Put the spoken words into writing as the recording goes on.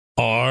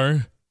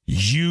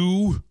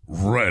you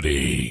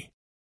ready?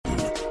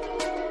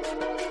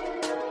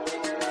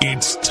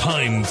 It's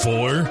time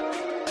for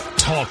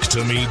Talk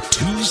to Me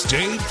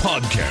Tuesday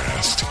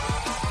podcast.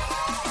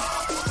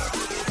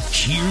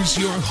 Here's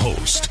your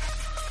host,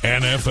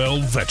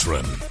 NFL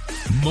veteran,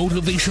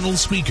 motivational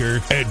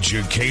speaker,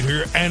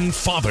 educator, and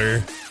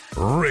father,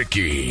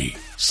 Ricky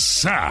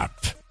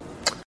Sapp.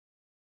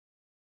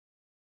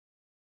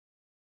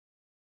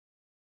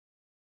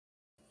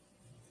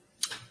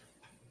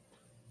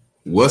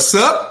 What's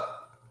up?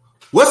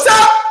 What's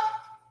up?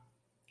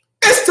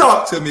 It's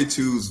Talk to Me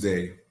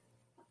Tuesday.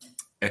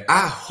 And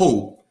I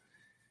hope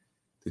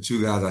that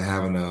you guys are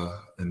having an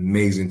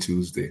amazing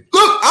Tuesday.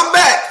 Look, I'm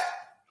back.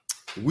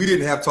 We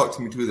didn't have Talk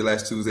to Me Tuesday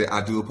last Tuesday.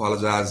 I do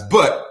apologize,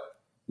 but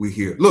we're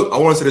here. Look, I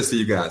want to say this to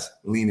you guys.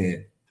 Lean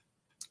in.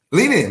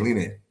 Lean in. Lean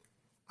in.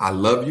 I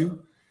love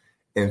you.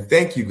 And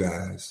thank you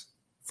guys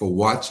for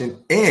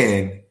watching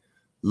and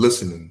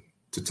listening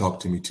to Talk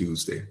to Me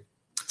Tuesday.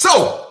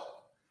 So,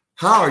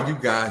 how are you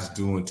guys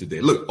doing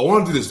today? Look, I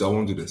want to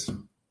do this.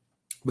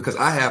 Because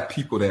I have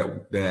people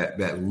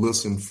that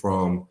listen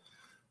from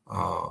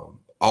all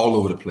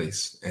over the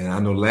place. And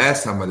I know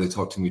last time I did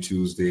Talk to Me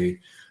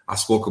Tuesday, I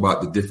spoke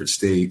about the different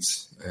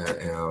states.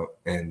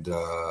 And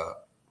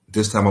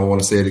this time I want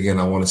to say it again.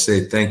 I want to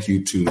say thank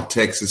you to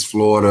Texas,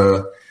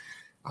 Florida,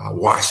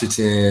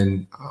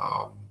 Washington.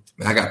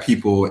 I got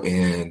people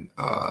in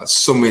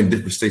so many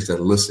different states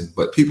that listen,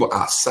 but people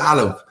outside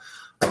of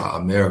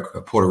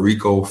America, Puerto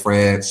Rico,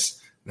 France,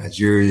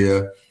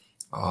 Nigeria,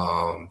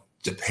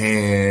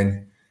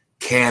 Japan,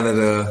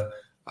 Canada,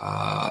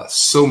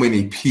 so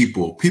many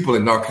people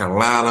in North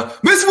Carolina.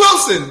 Miss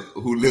Wilson,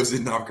 who lives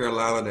in North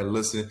Carolina, that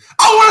listen.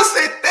 I want to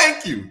say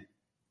thank you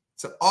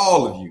to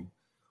all of you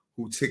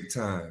who take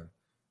time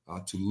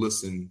to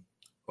listen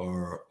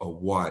or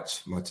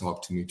watch my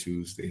Talk to Me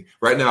Tuesday.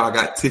 Right now, I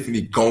got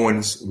Tiffany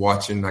Goins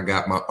watching. I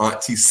got my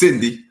auntie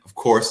Cindy, of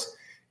course,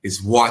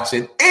 is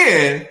watching.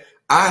 And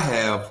I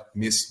have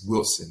Miss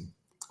Wilson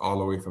all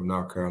the way from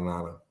North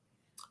Carolina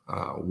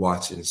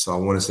watching. So I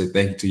want to say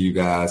thank you to you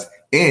guys,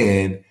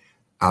 and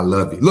I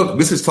love you. Look,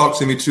 this is Talk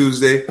to Me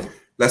Tuesday.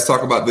 Let's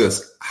talk about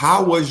this.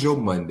 How was your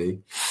Monday?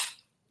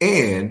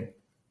 And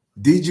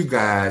did you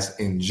guys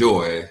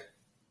enjoy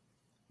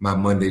my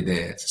Monday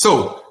dance?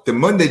 So the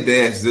Monday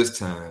dance this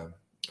time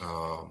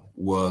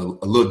was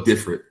a little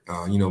different.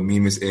 Me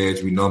and Miss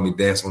Edge, we normally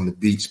dance on the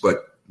beach,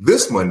 but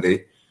this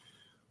Monday,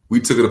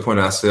 we took it upon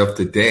ourselves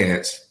to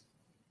dance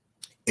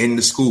in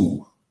the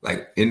school,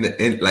 in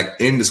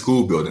the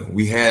school building.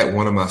 We had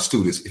one of my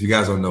students. If you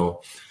guys don't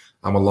know,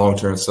 I'm a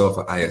long-term sub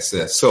for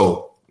ISS.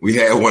 So we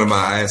had one of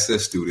my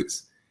ISS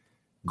students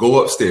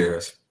go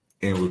upstairs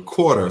and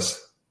record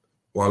us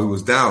while we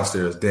was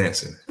downstairs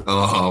dancing.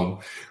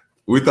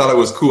 We thought it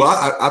was cool.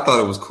 I thought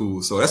it was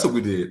cool. So that's what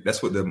we did.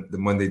 That's what the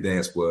Monday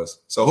dance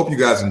was. So I hope you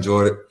guys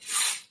enjoyed it.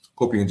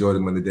 Hope you enjoyed the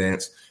Monday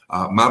dance.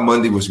 My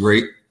Monday was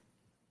great.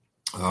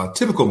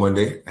 Typical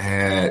Monday. I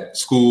had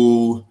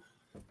school,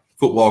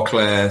 football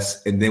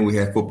class, and then we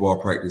had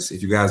football practice.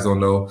 If you guys don't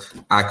know,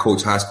 I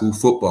coach high school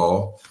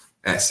football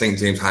at St.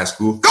 James High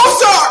School. Go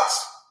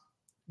Sharks!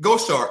 Go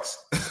Sharks!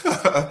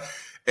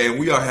 And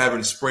we are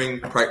having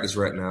spring practice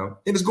right now,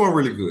 and it's going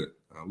really good.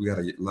 We got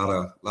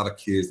a lot of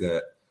kids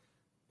that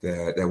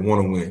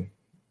want to win,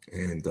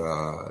 and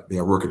they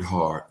are working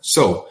hard.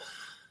 So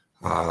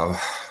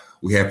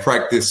we had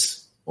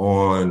practice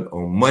on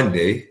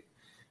Monday,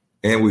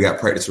 and we got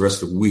practice the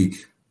rest of the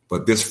week.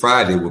 But this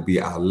Friday will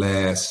be our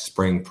last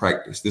spring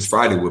practice. This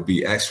Friday will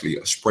be actually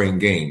a spring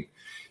game,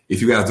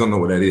 if you guys don't know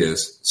what that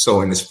is.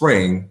 So in the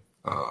spring,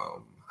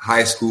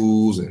 high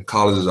schools and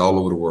colleges all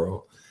over the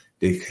world,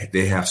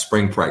 they have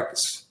spring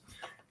practice.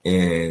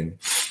 And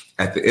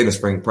at the end of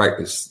spring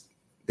practice,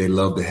 they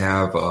love to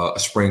have a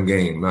spring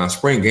game. Now, a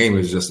spring game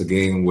is just a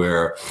game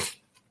where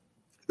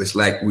it's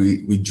like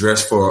we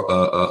dress for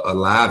a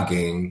live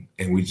game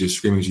and we just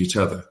scrimmage each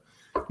other.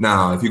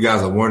 Now, if you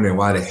guys are wondering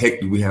why the heck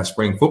do we have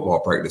spring football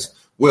practice?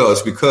 Well,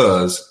 it's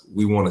because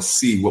we want to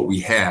see what we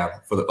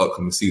have for the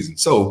upcoming season.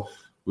 So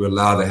we're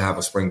allowed to have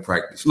a spring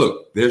practice.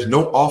 Look, there's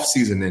no off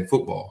season in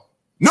football.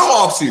 No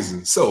off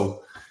season.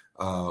 So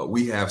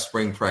we have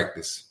spring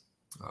practice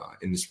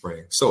in the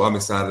spring. So I'm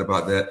excited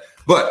about that.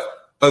 But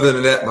other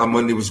than that, my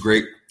Monday was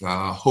great.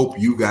 I hope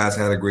you guys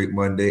had a great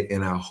Monday,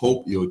 and I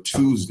hope your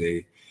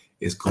Tuesday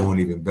is going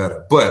even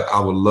better. But I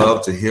would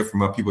love to hear from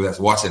my people that's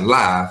watching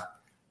live.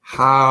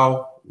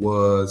 How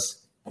was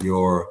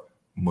your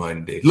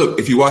Monday? Look,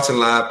 if you're watching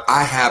live,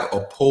 I have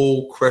a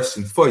poll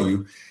question for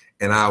you,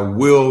 and I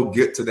will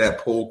get to that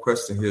poll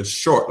question here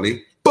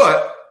shortly.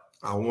 But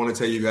I want to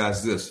tell you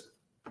guys this.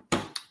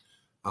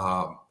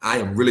 I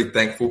am really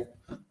thankful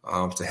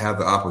to have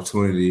the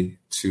opportunity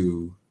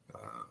to,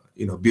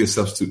 be a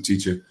substitute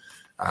teacher.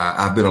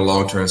 I've been a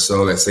long-term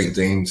sub at St.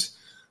 James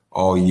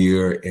all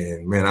year,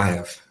 and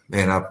I've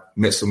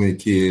met so many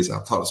kids.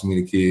 I've taught so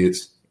many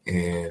kids,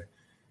 and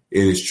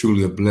it is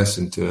truly a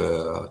blessing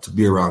to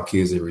be around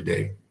kids every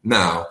day.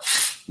 Now,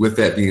 with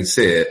that being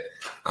said,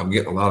 I'm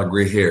getting a lot of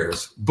gray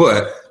hairs,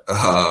 but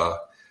I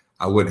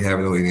I wouldn't have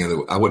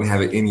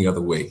it any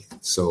other way.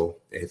 So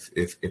if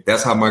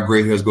that's how my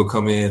gray hairs go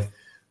come in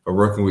for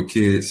working with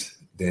kids,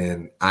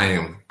 then I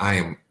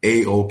am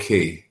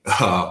A-OK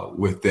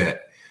with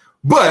that.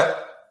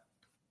 But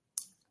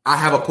I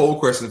have a poll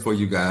question for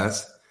you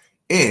guys,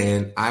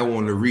 and I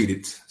want to read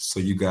it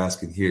so you guys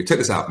can hear it. Check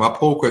this out. My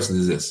poll question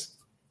is this.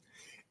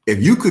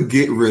 If you could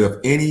get rid of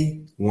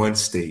any one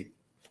state,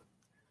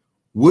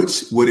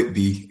 which would it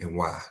be and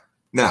why?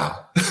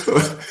 Now,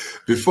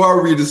 before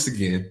I read this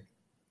again,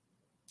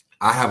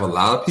 I have a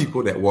lot of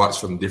people that watch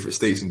from different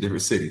states and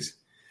different cities.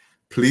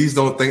 Please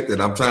don't think that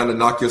I'm trying to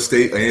knock your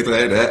state or anything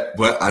like that,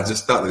 but I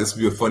just thought that this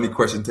would be a funny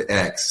question to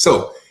ask.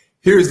 So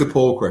here's the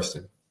poll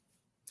question.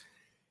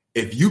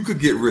 If you could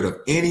get rid of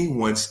any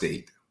one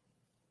state,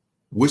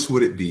 which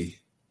would it be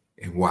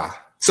and why?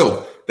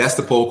 So that's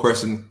the poll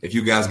question. If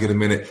you guys get a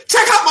minute,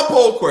 check out my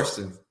poll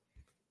question.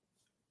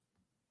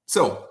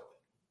 So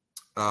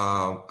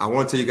I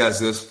want to tell you guys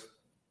this.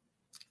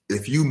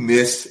 If you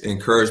missed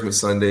Encouragement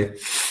Sunday,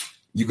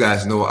 you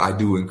guys know I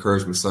do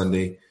Encouragement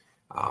Sunday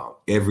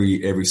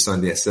every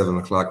Sunday at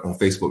 7:00 on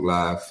Facebook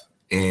Live.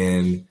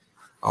 And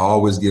I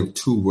always give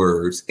 2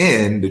 words.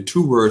 And the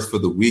 2 words for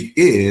the week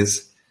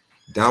is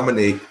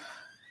dominate,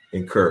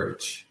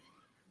 encourage.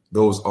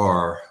 Those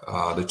are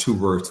the 2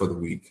 words for the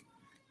week.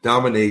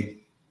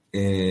 Dominate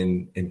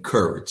and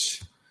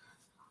encourage.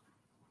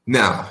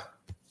 Now,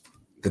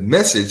 the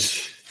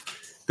message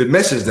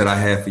that I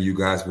had for you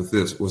guys with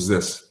this was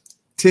this.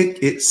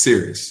 Take it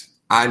serious.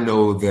 I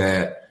know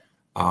that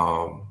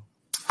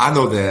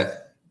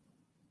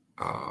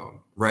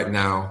right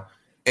now,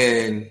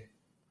 and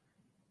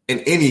in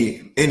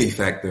any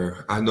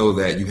factor, I know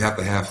that you have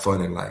to have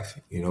fun in life,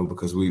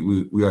 because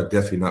we are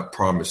definitely not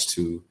promised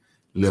to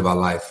live our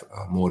life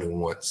more than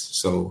once.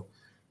 So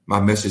my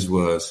message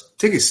was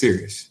take it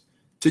serious.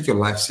 Take your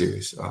life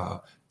serious.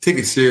 Take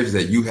it serious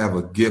that you have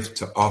a gift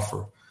to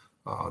offer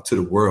to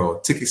the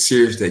world. Take it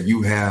serious that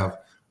you have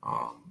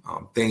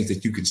things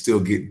that you can still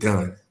get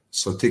done.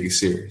 So take it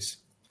serious.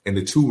 And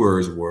the 2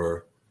 words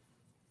were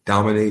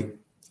dominate,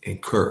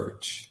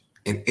 encourage.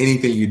 In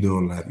anything you do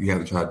in life, you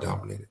have to try to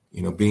dominate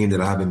it. Being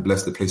that I've been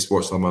blessed to play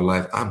sports all my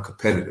life, I'm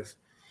competitive.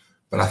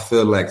 But I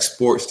feel like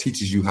sports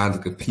teaches you how to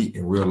compete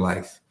in real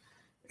life.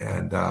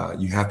 And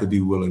you have to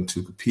be willing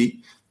to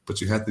compete, but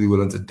you have to be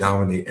willing to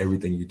dominate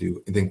everything you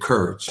do. And then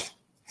courage.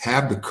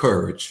 Have the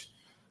courage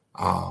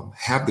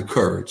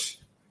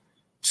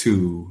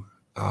to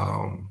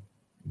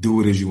do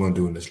what it is you want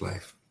to do in this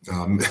life.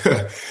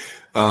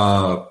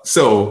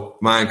 So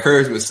my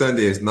Encouragement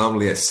Sunday is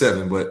normally at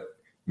 7, but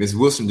Ms.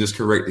 Wilson just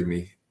corrected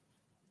me.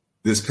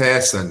 This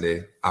past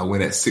Sunday, I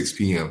went at 6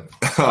 p.m.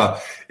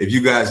 If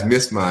you guys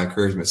missed my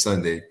Encouragement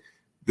Sunday,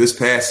 this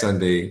past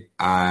Sunday,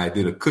 I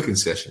did a cooking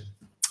session.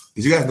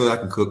 Did you guys know that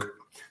I can cook?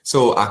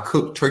 So I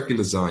cooked turkey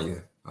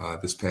lasagna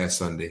this past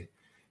Sunday,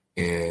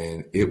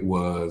 and it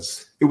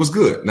was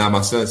good. Now,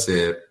 my son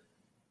said,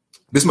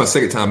 this is my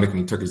second time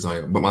making turkey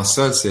lasagna, but my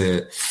son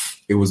said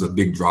it was a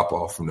big drop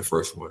off from the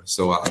first one.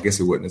 So I guess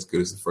it wasn't as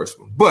good as the first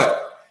one.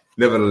 But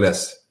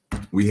nevertheless,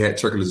 we had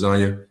turkey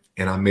lasagna,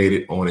 and I made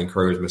it on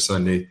Encouragement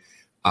Sunday.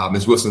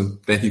 Ms. Wilson,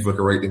 thank you for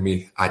correcting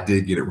me. I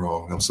did get it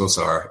wrong. I'm so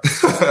sorry.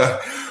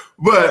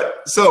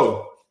 But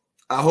so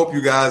I hope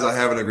you guys are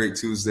having a great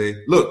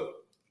Tuesday. Look,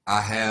 I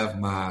have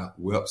my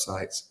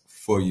websites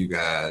for you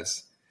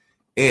guys.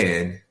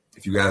 And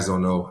if you guys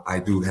don't know, I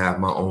do have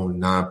my own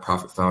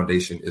nonprofit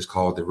foundation. It's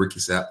called the Ricky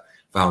Sapp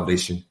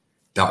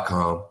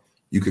Foundation.com.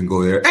 You can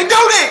go there and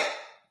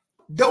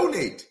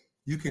donate.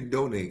 You can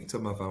donate to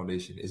my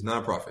foundation. It's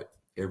nonprofit.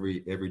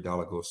 Every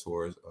dollar goes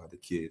towards the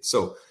kids.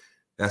 So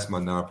that's my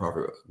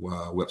nonprofit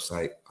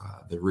website,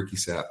 the Ricky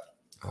Sapp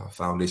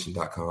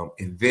Foundation.com.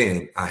 And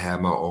then I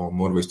have my own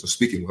motivational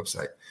speaking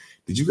website.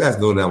 Did you guys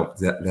know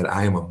that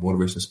I am a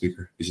motivational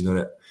speaker? Did you know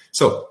that?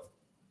 So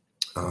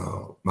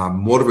my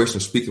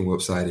motivational speaking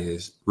website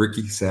is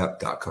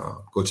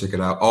rickysapp.com. Go check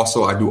it out.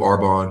 Also, I do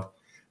Arbonne.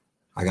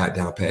 I got it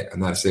down pat. I'm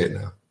not going to say it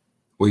now.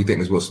 What do you think,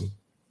 Ms. Wilson?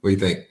 What do you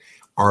think?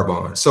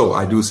 Arbonne. So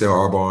I do sell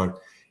Arbonne.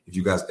 If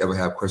you guys ever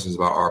have questions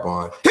about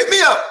Arbonne, hit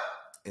me up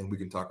and we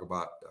can talk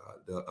about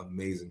the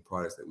amazing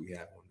products that we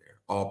have on there.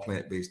 All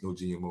plant-based, no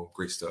GMO,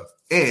 great stuff.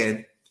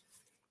 And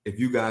if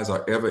you guys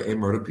are ever in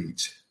Myrtle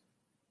Beach,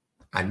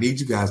 I need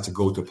you guys to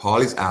go to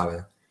Pawleys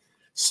Island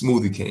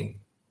Smoothie King.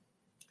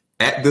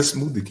 At the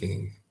Smoothie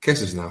King, catch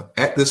this now,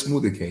 at the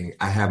Smoothie King,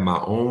 I have my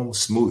own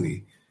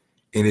smoothie,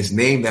 and it's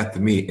named after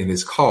me, and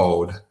it's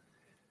called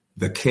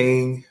the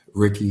King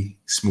Ricky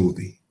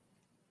Smoothie.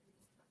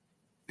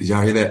 Did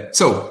y'all hear that?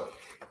 So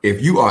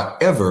if you are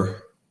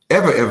ever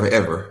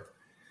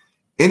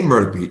in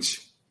Myrtle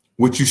Beach,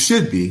 which you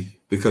should be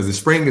because the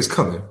spring is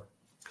coming,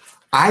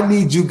 I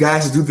need you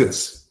guys to do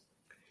this.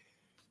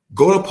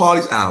 Go to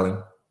Pawleys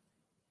Island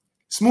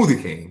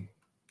Smoothie King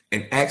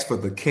and ask for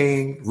the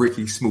King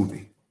Ricky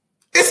Smoothie.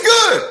 It's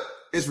good.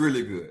 It's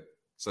really good.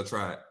 So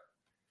try it.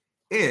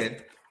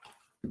 And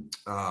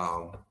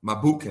my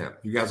boot camp.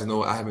 You guys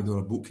know I have been doing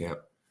a boot camp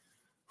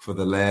for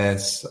the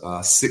last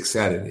 6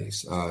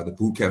 Saturdays. The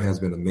boot camp has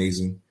been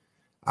amazing.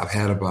 I've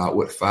had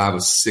about 5 or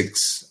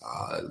 6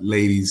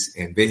 ladies,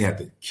 and they have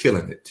been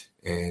killing it.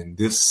 And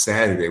this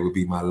Saturday will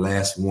be my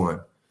last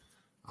one.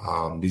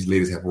 These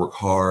ladies have worked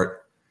hard.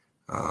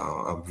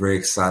 I'm very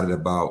excited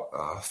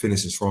about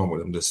finishing strong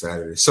with them this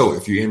Saturday. So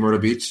if you're in Myrtle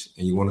Beach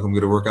and you want to come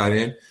get a workout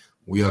in,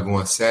 we are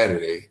going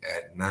Saturday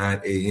at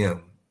 9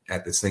 a.m.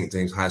 at the St.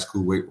 James High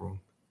School weight room.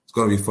 It's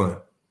going to be fun.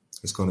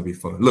 It's going to be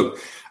fun. Look,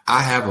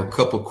 I have a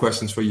couple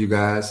questions for you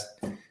guys.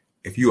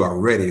 If you are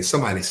ready,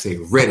 somebody say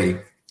ready,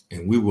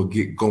 and we will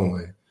get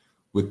going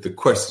with the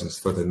questions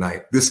for the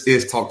night. This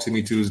is Talk to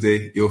Me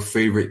Tuesday, your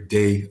favorite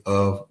day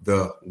of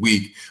the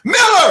week.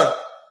 Miller!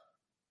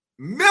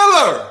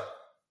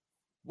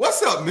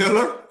 What's up,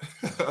 Miller?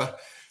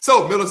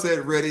 So Miller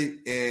said ready,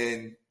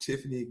 and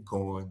Tiffany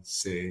Gorn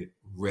said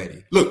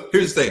ready. Look,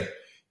 here's the thing.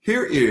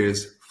 Here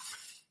is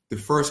the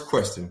first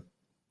question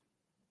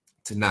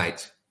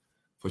tonight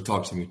for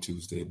Talk to Me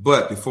Tuesday.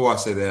 But before I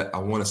say that, I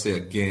want to say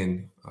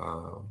again,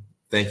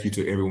 thank you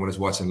to everyone that's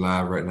watching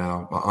live right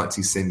now. My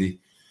auntie Cindy,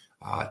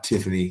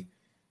 Tiffany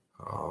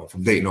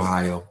from Dayton,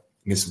 Ohio,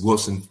 Miss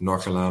Wilson from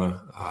North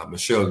Carolina,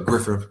 Michelle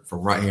Griffin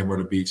from right here in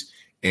Myrtle Beach.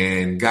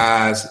 And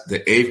guys, the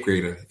 8th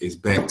grader is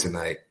back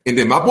tonight. And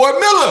then my boy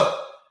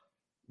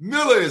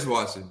Miller is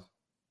watching.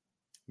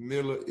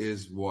 Miller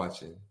is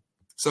watching.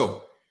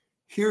 So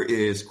here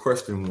is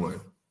question 1.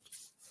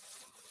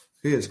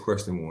 Here's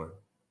question 1.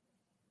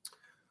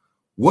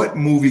 What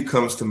movie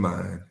comes to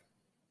mind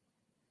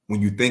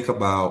when you think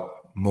about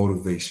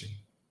motivation?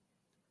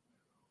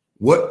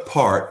 What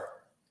part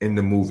in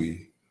the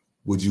movie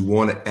would you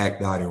want to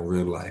act out in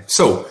real life?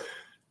 So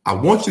I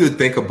want you to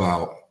think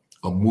about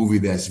a movie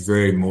that's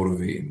very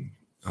motivating.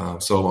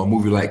 So a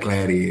movie like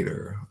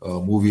Gladiator, a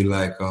movie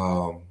like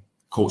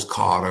Coach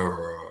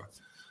Carter,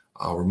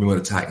 or Remember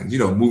the Titans. You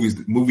know, movie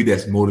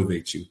that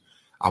motivates you.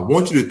 I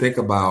want you to think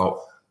about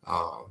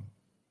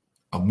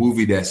a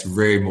movie that's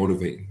very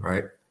motivating,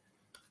 right?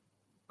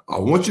 I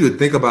want you to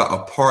think about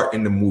a part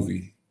in the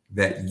movie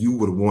that you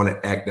would want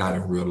to act out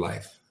in real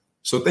life.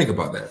 So think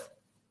about that.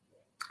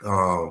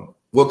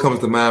 What comes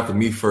to mind for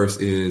me first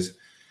is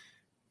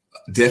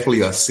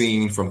definitely a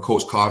scene from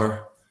Coach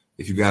Carter.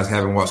 If you guys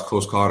haven't watched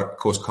Coach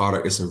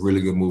Carter, it's a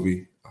really good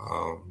movie.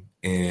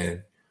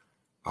 You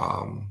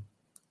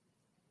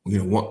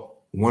know,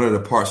 one of the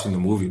parts in the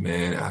movie,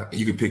 man,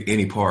 you can pick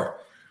any part.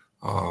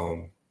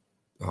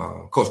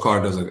 Coach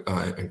Carter does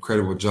an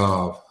incredible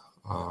job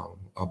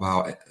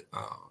about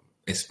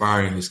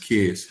inspiring his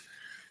kids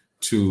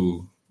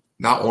to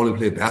not only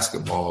play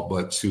basketball,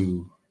 but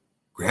to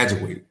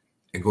graduate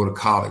and go to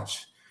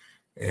college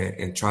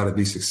and try to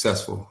be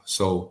successful.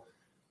 So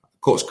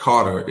Coach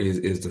Carter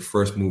is the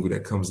first movie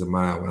that comes to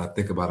mind when I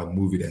think about a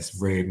movie that's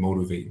very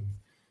motivating.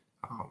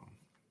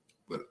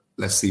 But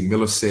let's see,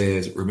 Miller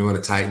says, Remember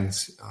the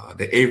Titans.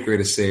 The 8th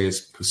grader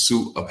says,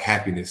 Pursuit of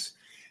Happiness.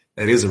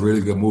 That is a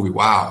really good movie.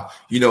 Wow.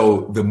 You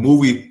know, the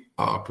movie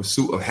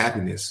Pursuit of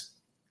Happiness,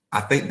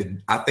 I think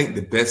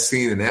the best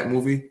scene in that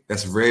movie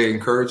that's very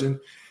encouraging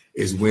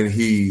is when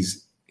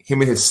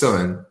him and his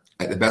son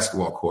at the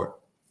basketball court.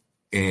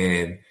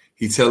 And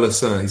he tells his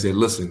son, he said,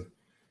 listen,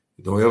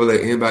 don't ever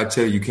let anybody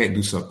tell you can't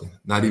do something,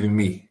 not even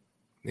me.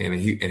 And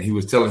he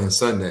was telling his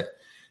son that.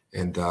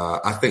 And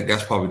I think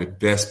that's probably the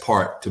best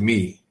part to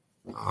me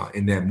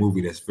in that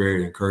movie that's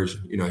very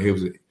encouraging. You know,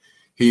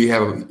 he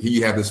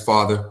have his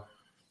father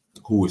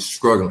who was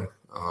struggling,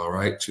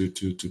 right, to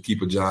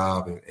keep a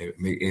job and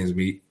make ends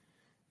meet.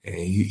 And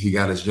he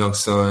got his young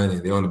son,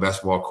 and they're on the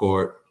basketball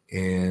court,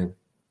 and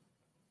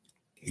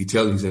he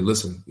tells him, he said,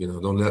 listen, you know,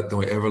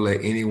 don't ever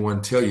let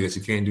anyone tell you that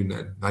you can't do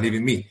nothing, not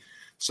even me.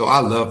 So I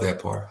love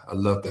that part. I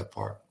love that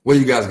part. What do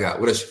you guys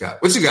got? What else you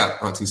got? What you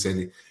got, Auntie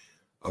Cindy?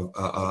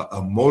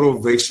 A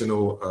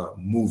motivational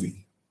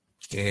movie.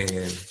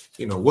 And,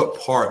 you know, what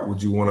part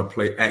would you want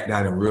to act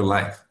out in real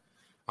life?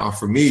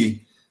 For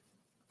me,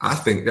 I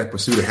think that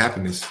Pursuit of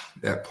Happiness,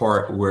 that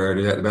part where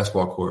they're at the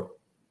basketball court,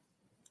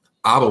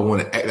 I would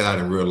want to act that out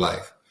in real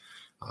life.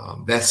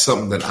 That's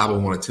something that I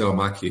would want to tell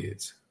my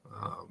kids,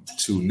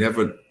 to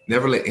never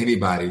let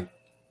anybody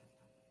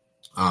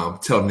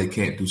tell them they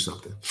can't do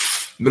something.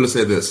 Miller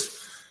said this,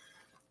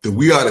 the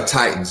We Are the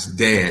Titans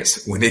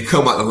dance when they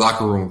come out the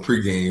locker room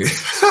pregame.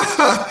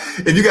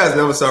 If you guys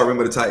never saw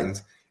Remember the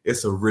Titans,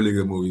 it's a really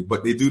good movie.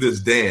 But they do this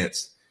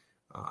dance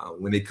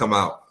when they come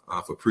out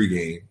for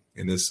pregame,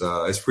 and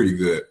it's pretty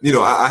good. You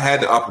know, I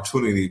had the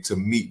opportunity to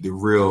meet the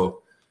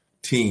real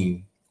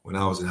team when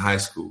I was in high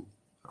school.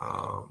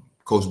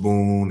 Coach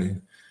Boone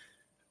and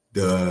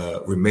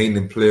the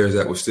remaining players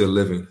that were still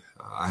living,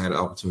 I had an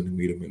opportunity to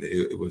meet them, and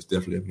it was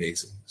definitely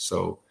amazing.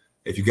 So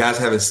if you guys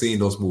haven't seen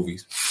those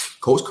movies,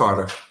 Coach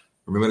Carter,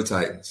 Remember the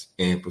Titans,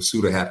 and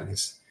Pursuit of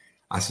Happiness,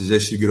 I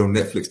suggest you get on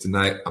Netflix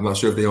tonight. I'm not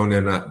sure if they're on there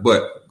or not,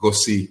 but go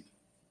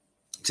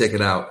check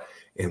it out,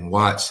 and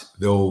watch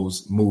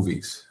those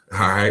movies. All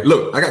right.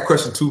 Look, I got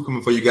question 2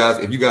 coming for you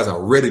guys. If you guys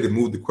are ready to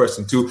move to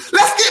question 2,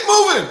 let's get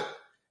moving.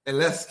 And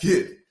let's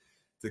get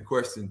to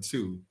question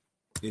 2.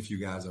 If you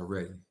guys are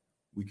ready,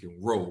 we can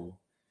roll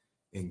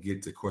and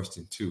get to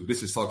question 2.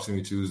 This is Talk to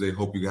Me Tuesday.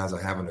 Hope you guys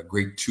are having a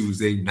great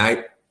Tuesday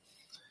night.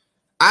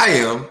 I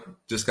am.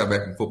 Just got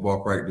back from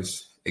football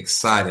practice.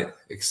 Excited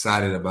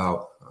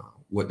about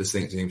what the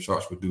St. James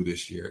Sharks will do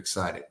this year.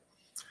 Excited.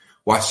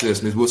 Watch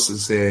this. Ms. Wilson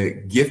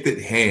said, Gifted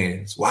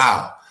Hands.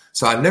 Wow.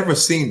 So I've never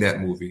seen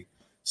that movie.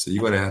 So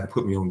you're going to have to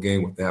put me on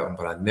game with that one,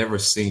 but I've never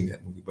seen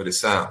that movie. But it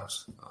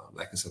sounds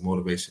like it's a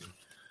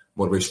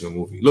motivational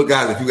movie. Look,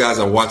 guys, if you guys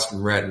are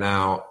watching right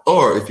now,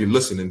 or if you're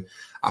listening,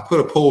 I put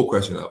a poll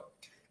question up.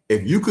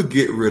 If you could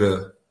get rid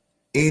of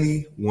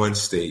any one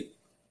state,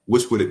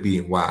 which would it be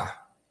and why?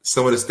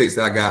 Some of the states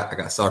that I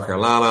got South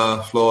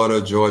Carolina,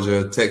 Florida,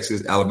 Georgia,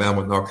 Texas,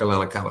 Alabama, North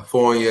Carolina,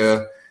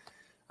 California.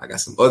 I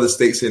got some other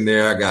states in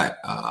there. I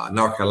got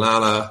North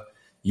Carolina,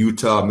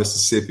 Utah,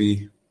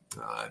 Mississippi.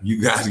 You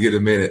guys get a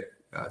minute.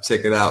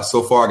 Check it out.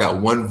 So far, I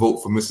got 1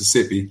 vote for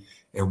Mississippi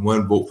and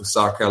 1 vote for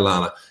South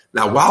Carolina.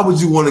 Now, why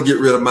would you want to get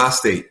rid of my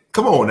state?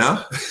 Come on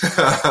now.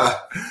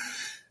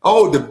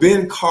 Oh, the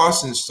Ben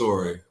Carson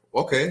story.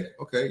 Okay,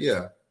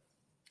 yeah.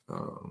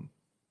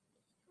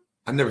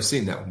 I've never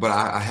seen that one, but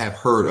I have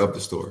heard of the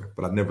story,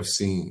 but I've never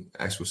seen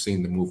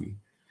the movie.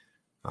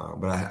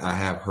 But I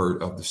have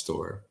heard of the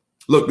story.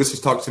 Look, this is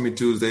Talk to Me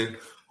Tuesday.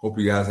 Hope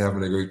you guys are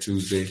having a great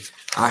Tuesday.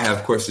 I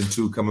have question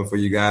 2 coming for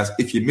you guys.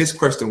 If you missed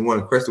question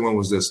 1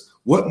 was this.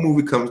 What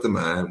movie comes to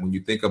mind when you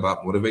think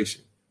about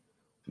motivation?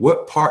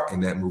 What part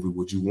in that movie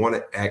would you want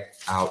to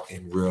act out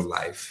in real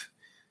life?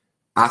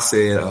 I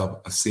said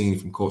a scene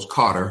from Coach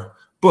Carter,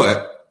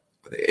 but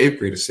the 8th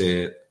grader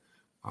said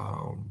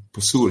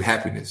Pursuit of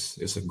Happiness.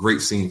 It's a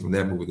great scene from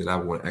that movie that I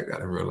want to act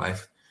out in real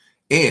life.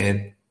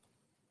 And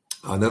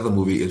another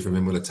movie is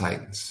Remember the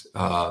Titans.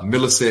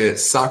 Miller said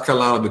South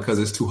Carolina because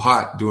it's too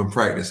hot during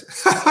practice.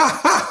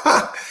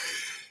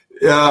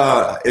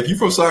 If you're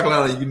from South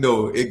Carolina, you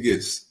know it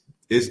gets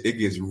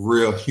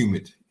real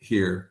humid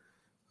here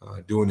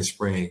during the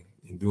spring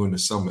and during the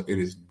summer.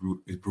 It's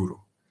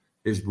brutal.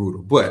 It's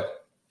brutal.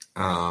 But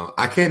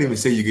I can't even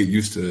say you get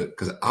used to it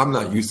because I'm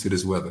not used to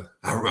this weather.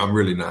 I'm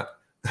really not.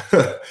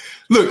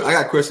 Look, I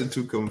got question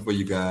 2 coming for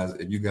you guys.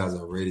 If you guys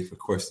are ready for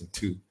question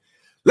 2,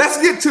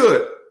 let's get to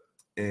it.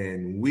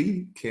 And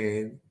we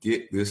can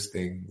get this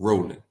thing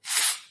rolling.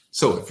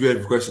 So if you're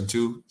ready for question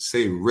 2,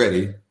 say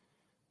ready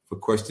for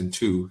question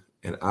 2,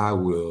 and I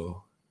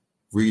will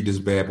read this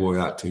bad boy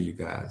out to you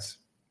guys.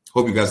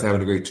 Hope you guys are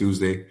having a great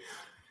Tuesday.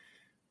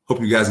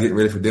 Hope you guys are getting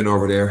ready for dinner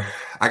over there.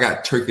 I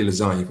got turkey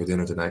lasagna for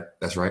dinner tonight.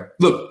 That's right.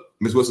 Look,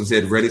 Ms. Wilson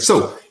said ready.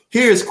 So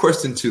here's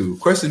question 2.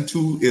 Question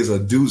 2 is a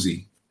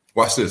doozy.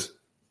 Watch this.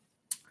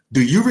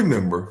 Do you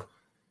remember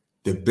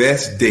the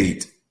best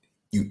date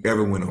you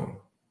ever went on?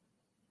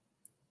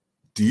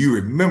 Do you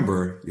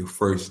remember your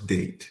first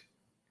date?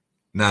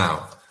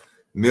 Now,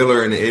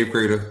 Miller and the 8th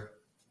grader,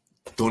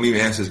 don't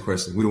even answer this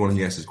question. We don't want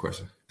to answer this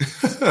question.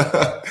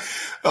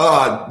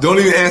 Don't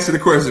even answer the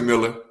question,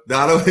 Miller.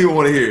 I don't even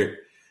want to hear it.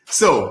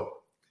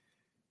 So,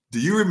 do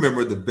you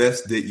remember the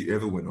best date you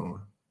ever went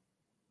on?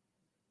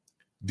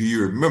 Do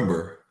you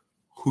remember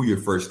who your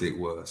first date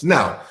was?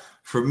 Now,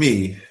 for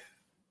me,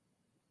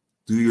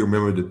 do you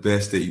remember the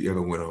best date you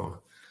ever went on?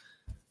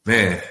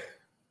 Man,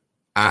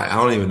 I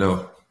don't even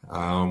know.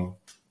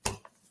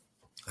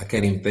 I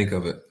can't even think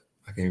of it.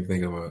 I'm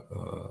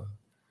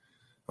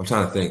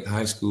trying to think.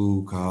 High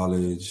school,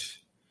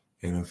 college,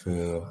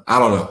 NFL. I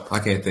don't know. I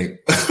can't think.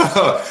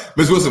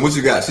 Ms. Wilson, what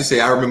you got? She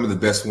said, I remember the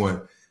best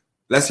one.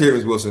 Let's hear it,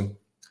 Ms. Wilson.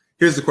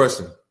 Here's the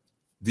question.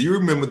 Do you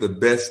remember the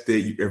best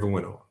date you ever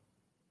went on?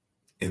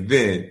 And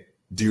then,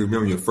 do you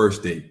remember your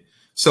first date?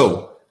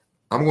 So,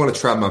 I'm going to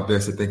try my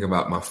best to think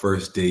about my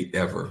first date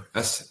ever.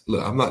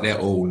 Look, I'm not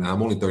that old now.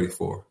 I'm only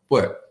 34.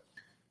 But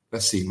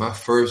let's see. My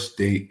first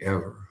date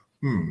ever.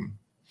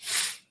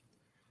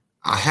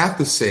 I have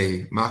to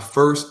say my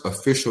first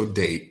official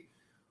date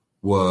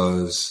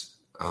was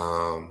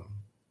my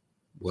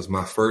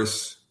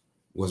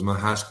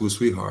high school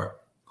sweetheart,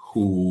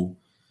 who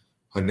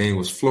her name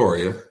was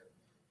Floria,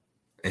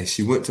 and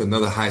she went to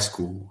another high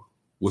school,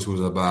 which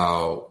was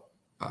about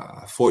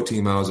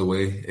 14 miles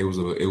away. It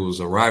was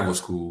a rival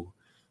school,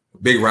 a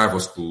big rival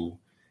school,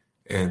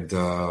 and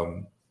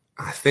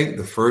I think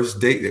the first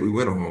date that we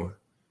went on,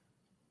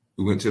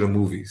 we went to the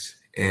movies,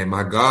 and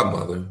my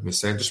godmother, Miss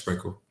Sandra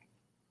Sprinkle,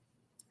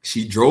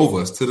 she drove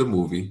us to the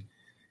movie,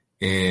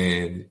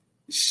 and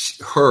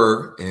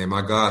her and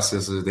my god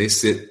sister,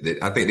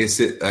 I think they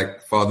sit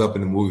like farther up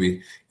in the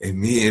movie, and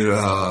me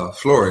and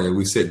Florida,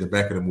 we sit in the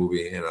back of the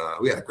movie, and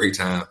we had a great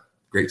time.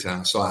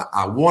 So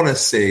I want to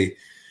say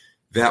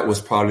that was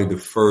probably the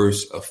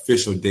first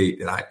official date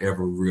that I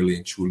ever really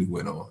and truly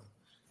went on.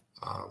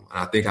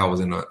 I think I was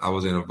in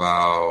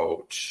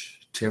about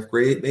 10th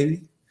grade,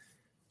 maybe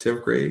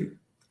 10th grade.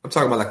 I'm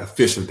talking about like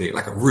official date,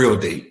 like a real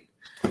date.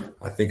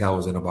 I think I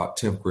was in about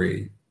 10th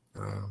grade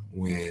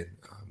when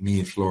me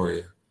and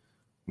Floria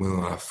went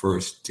on our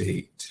first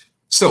date.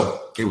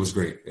 So it was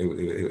great.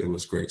 It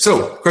was great.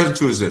 So question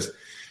 2 is this.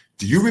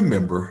 Do you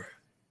remember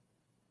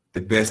the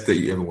best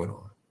date you ever went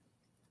on?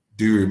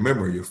 Do you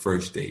remember your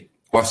first date?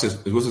 Watch this.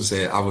 As Wilson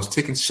said, I was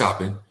taking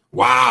shopping.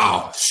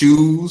 Wow.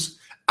 Shoes,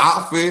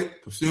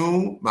 outfit,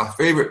 perfume, my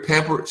favorite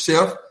Pampered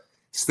Chef.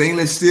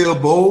 Stainless steel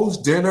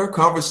bowls, dinner,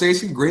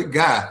 conversation, great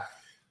guy.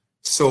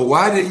 So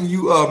why didn't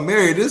you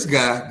marry this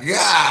guy?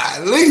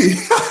 Golly.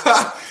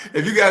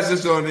 If you guys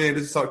just joined in,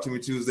 this is Talk to Me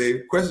Tuesday.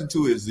 Question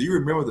 2 is, do you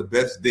remember the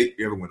best date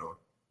you ever went on?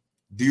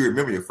 Do you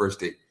remember your first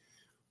date?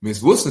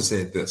 Miss Wilson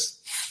said this.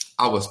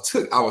 I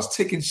was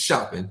taken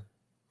shopping.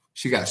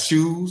 She got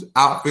shoes,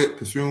 outfit,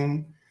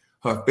 perfume,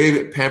 her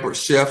favorite Pampered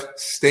Chef,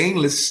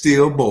 stainless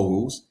steel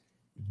bowls,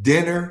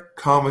 dinner,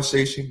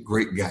 conversation,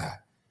 great guy.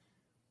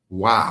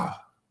 Wow.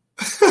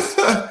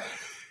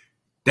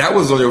 That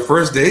was on your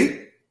first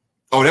date?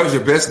 Oh, that was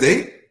your best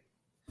date?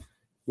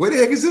 Where the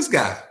heck is this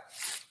guy?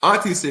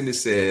 Auntie Cindy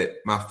said,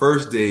 my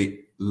first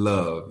date,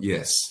 love.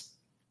 Yes.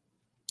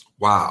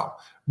 Wow.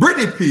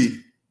 Brittany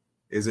P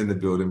is in the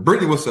building.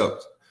 Brittany, what's up?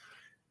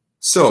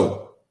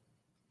 So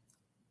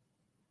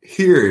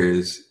here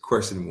is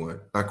question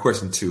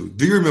 2.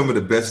 Do you remember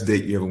the best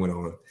date you ever went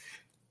on?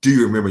 Do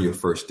you remember your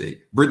first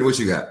date? Brittany, what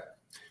you got?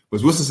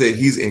 Ms. Wilson said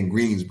he's in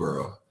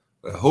Greensboro.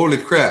 Holy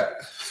crap.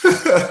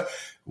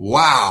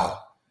 Wow.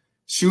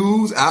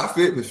 Shoes,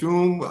 outfit,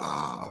 perfume,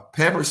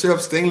 Pampered Chef,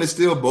 stainless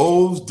steel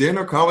bowls,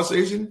 dinner,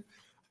 conversation.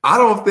 I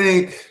don't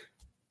think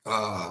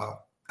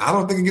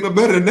it get no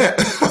better than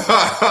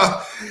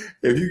that.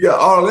 If you got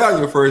all that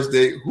on your first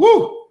date,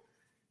 whoo,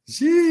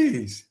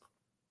 jeez.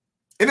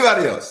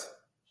 Anybody else?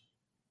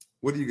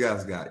 What do you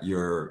guys got?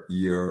 Your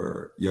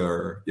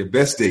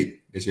best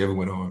date that you ever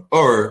went on,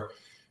 or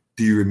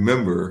do you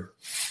remember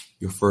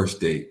your first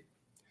date?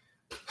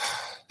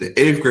 The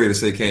 8th grader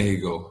say, "Can't he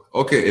go?"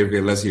 Okay, 8th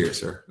grade, let's hear it,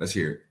 sir. Let's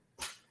hear it.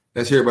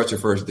 Let's hear about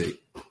your first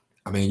date.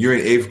 I mean, you're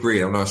in 8th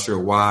grade. I'm not sure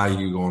why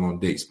you're going on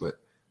dates, but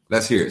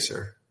let's hear it,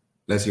 sir.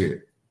 Let's hear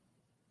it.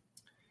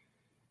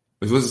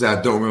 Which was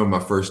I don't remember my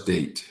first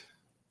date.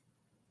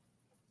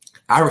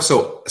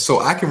 So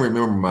I can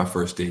remember my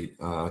first date.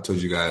 I told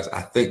you guys,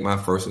 I think my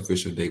first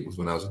official date was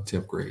when I was in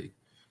 10th grade.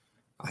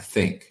 I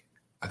think.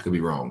 I could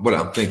be wrong, but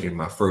I'm thinking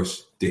my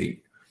first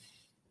date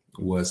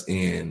was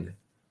in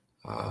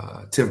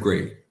 10th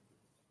grade,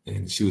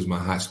 and she was my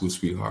high school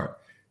sweetheart.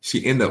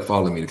 She ended up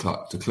following me to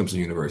Clemson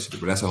University,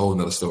 but that's a whole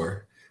nother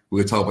story.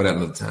 We'll talk about that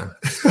another time.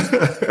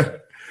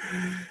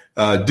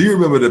 Do you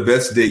remember the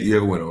best date you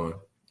ever went on?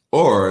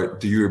 Or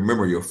do you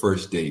remember your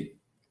first date?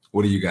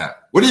 What do you got?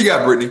 What do you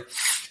got, Brittany?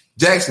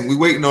 Jackson, we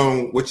waiting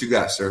on what you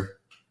got, sir.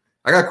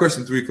 I got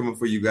question 3 coming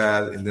for you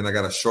guys, and then I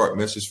got a short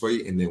message for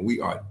you, and then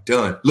we are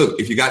done. Look,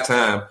 if you got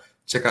time,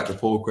 check out the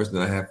poll question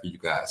that I have for you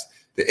guys.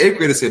 The 8th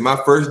grader said, my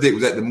first date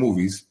was at the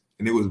movies,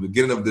 and it was the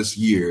beginning of this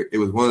year. It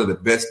was one of the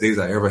best days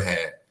I ever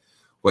had.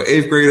 Well,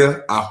 8th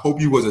grader, I hope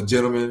you was a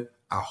gentleman.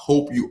 I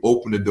hope you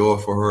opened the door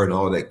for her and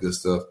all that good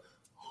stuff.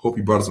 Hope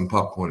you brought her some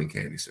popcorn and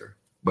candy, sir.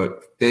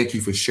 But thank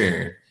you for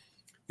sharing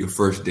your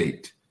first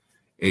date,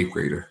 8th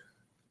grader.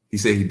 He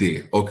said he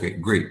did. Okay,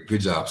 great.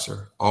 Good job,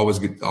 sir. Always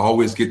get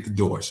the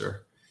door,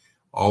 sir.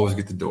 Always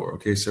get the door.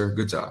 Okay, sir.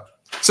 Good job.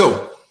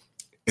 So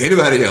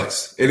anybody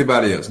else?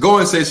 Go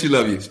and say she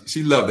love you.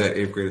 She loved that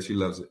 8th grader. She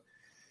loves it.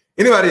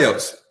 Anybody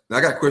else? Now,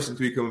 I got question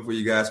 3 coming for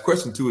you guys.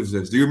 Question 2 is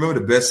this. Do you remember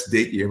the best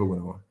date you ever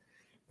went on?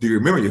 Do you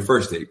remember your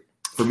first date?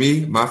 For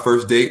me, my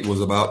first date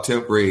was about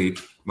 10th grade.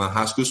 My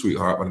high school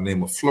sweetheart by the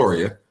name of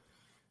Floria.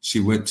 She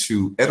went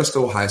to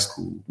Edisto High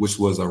School, which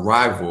was a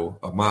rival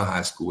of my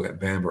high school at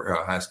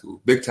Bamberg High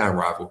School. Big time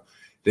rival.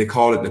 They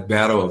called it the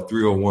Battle of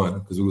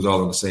 301 because it was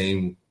all on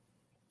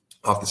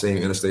off the same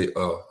interstate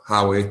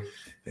highway.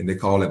 And they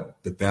called it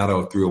the Battle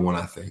of 301,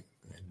 I think.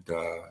 And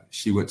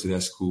she went to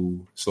that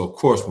school. So, of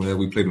course, whenever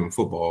we played them in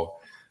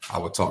football, I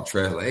would talk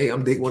trash like, hey,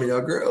 I'm dating one of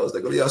y'all girls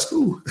that go to y'all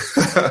school.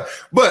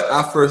 But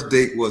our first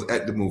date was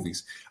at the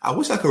movies. I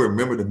wish I could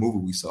remember the movie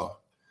we saw.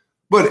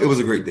 But it was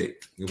a great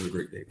date. It was a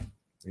great date.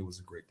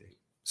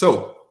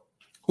 So,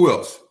 who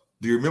else?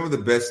 Do you remember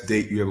the best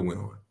date you ever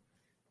went on?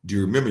 Do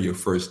you remember your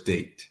first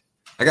date?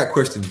 I got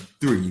question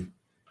 3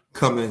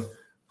 coming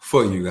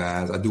for you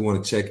guys. I do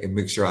want to check and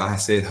make sure I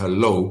said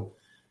hello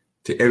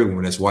to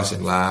everyone that's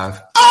watching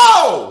live.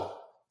 Oh!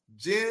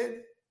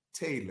 Jen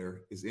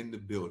Taylor is in the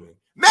building.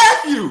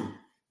 Matthew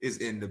is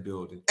in the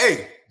building.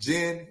 Hey,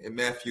 Jen and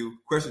Matthew,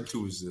 question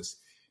 2 is this.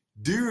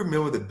 Do you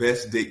remember the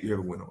best date you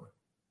ever went on?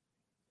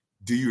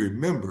 Do you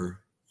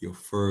remember your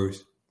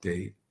first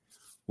date?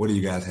 What do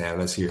you guys have?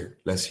 Let's hear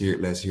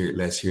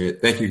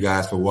it. Thank you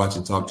guys for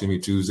watching Talk to Me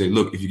Tuesday.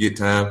 Look, if you get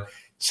time,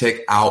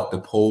 check out the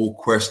poll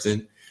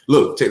question.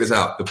 Look, check this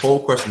out. The poll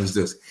question is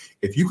this.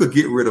 If you could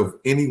get rid of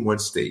any one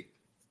state,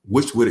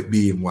 which would it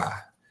be and why?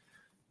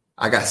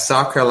 I got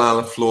South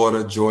Carolina,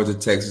 Florida, Georgia,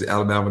 Texas,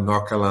 Alabama,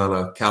 North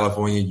Carolina,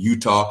 California,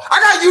 Utah. I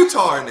got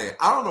Utah in there.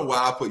 I don't know why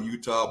I put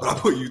Utah, but I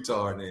put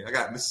Utah in there. I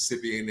got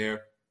Mississippi in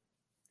there.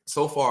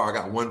 So far, I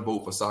got 1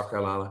 vote for South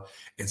Carolina,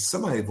 and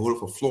somebody voted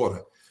for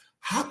Florida.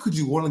 How could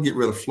you want to get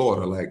rid of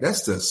Florida? Like,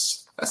 that's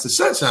the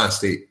sunshine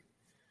state.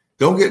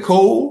 Don't get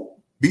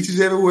cold, beaches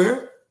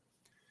everywhere.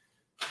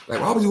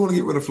 Like, why would you want to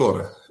get rid of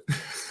Florida?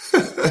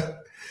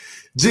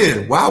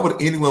 Jen, why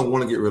would anyone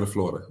want to get rid of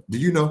Florida? Do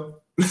you know?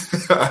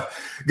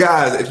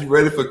 Guys, if you're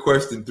ready for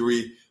question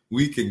 3,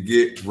 we can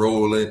get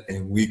rolling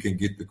and we can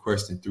get the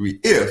question 3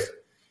 if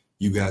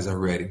you guys are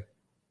ready.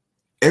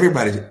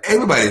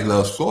 Everybody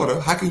loves Florida.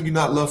 How can you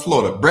not love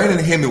Florida?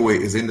 Brandon Hemingway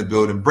is in the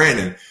building.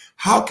 Brandon,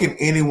 how can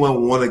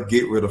anyone want to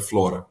get rid of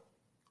Florida?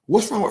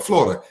 What's wrong with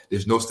Florida?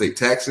 There's no state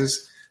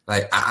taxes.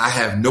 Like, I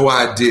have no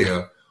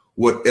idea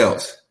what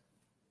else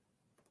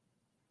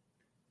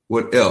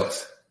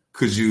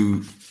could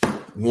you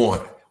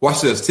want?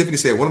 Watch this. Tiffany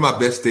said, one of my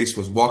best dates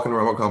was walking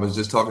around my conference,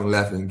 just talking,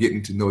 laughing, and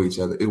getting to know each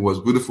other. It was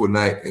a beautiful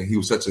night, and he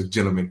was such a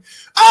gentleman.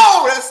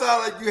 Oh, that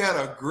sounds like you had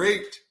a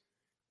great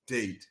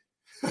date.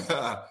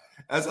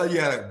 That's how you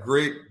had a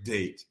great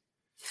date.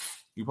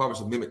 You probably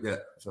should mimic that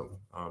or something.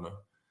 I don't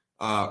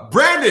know.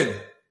 Brandon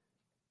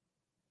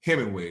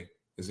Hemingway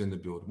is in the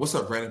building. What's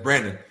up, Brandon?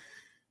 Brandon,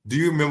 do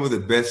you remember the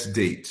best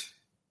date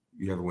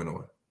you ever went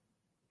on?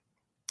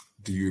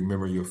 Do you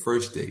remember your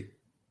first date?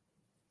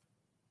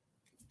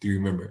 Do you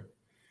remember?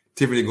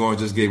 Tiffany Gorn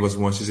just gave us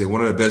one. She said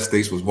one of the best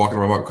dates was walking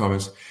around Mark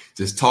Cummings,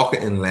 just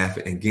talking and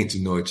laughing and getting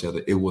to know each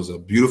other. It was a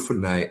beautiful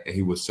night, and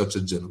he was such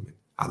a gentleman.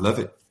 I love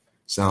it.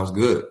 Sounds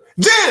good.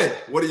 Jen,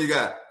 what do you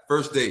got?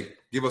 First date.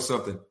 Give us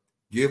something.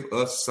 Give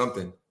us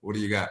something. What do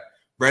you got?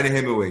 Brandon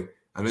Hemingway,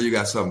 I know you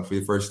got something for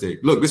your first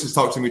date. Look, this is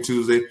Talk to Me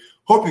Tuesday.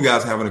 Hope you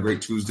guys are having a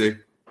great Tuesday.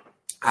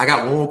 I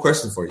got one more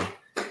question for you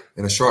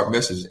and a short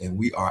message, and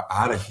we are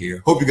out of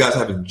here. Hope you guys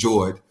have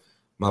enjoyed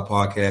my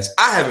podcast.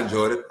 I have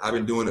enjoyed it. I've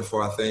been doing it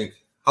for, I think,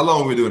 how long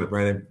have we been doing it,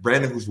 Brandon?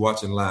 Brandon, who's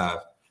watching live,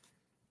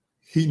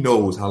 he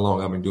knows how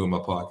long I've been doing my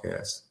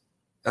podcast.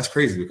 That's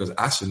crazy because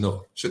I should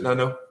know. Shouldn't I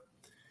know?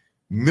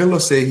 Miller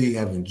said he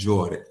have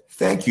enjoyed it.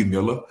 Thank you,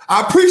 Miller.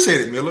 I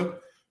appreciate it, Miller.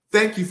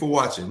 Thank you for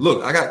watching.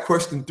 Look, I got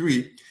question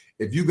 3.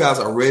 If you guys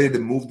are ready to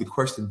move to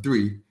question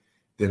 3,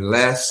 then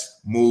let's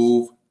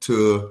move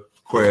to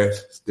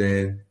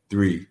question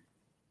 3.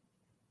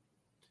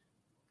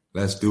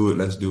 Let's do it.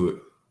 Let's do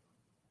it.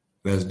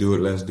 Let's do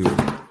it. Let's do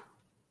it.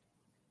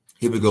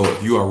 Here we go.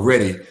 If you are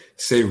ready,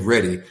 say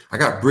ready. I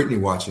got Brittany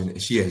watching,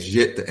 and she has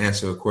yet to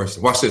answer a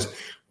question. Watch this.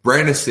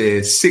 Brandon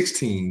says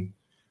 16.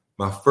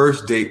 My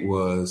first date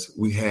was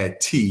we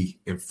had tea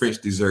and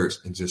French desserts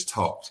and just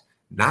talked.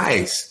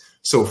 Nice.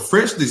 So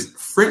French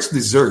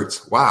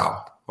desserts.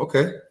 Wow.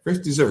 Okay.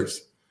 French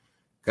desserts.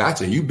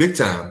 Gotcha. You big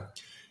time.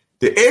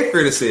 The 8th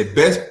grader said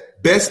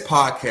best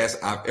podcast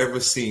I've ever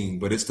seen,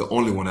 but it's the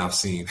only one I've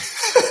seen.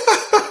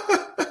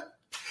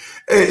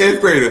 Hey,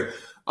 8th grader,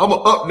 I'm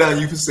going to up down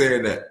you for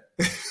saying that.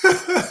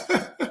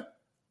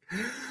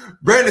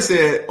 Brandon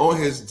said on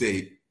his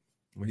date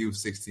when he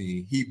was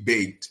 16, he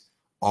baked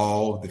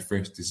all the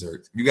French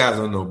desserts. You guys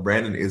don't know,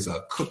 Brandon is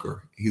a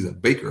cooker. He's a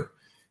baker.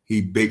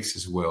 He bakes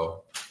as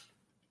well.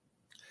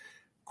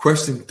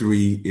 Question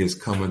 3 is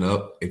coming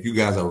up. If you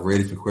guys are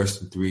ready for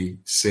question 3,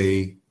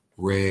 say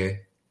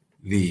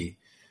ready,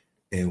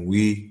 and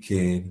we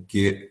can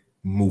get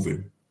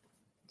moving.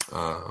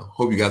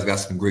 Hope you guys got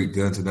some great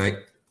dinner tonight.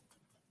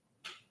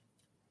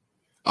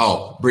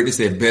 Oh, Brittany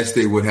said best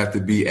day would have to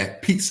be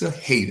at Pizza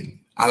Hayden.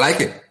 I like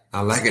it.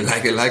 I like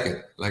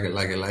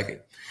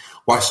it.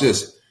 Watch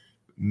this.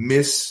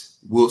 Miss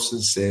Wilson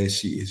says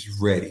she is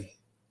ready.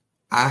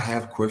 I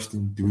have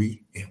question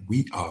 3, and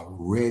we are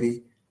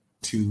ready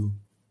to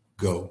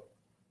go.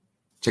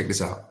 Check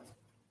this out.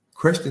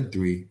 Question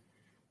 3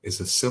 is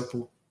a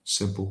simple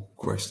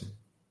question.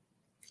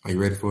 Are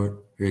you ready for it?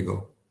 Here you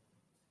go.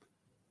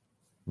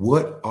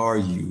 What are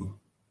you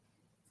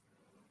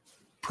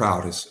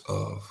proudest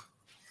of?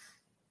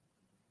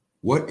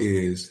 What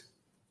is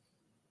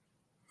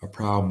a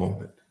proud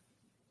moment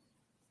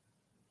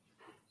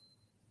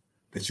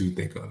that you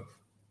think of?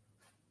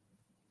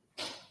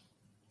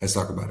 Let's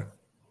talk about it.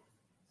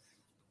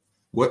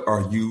 What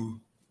are you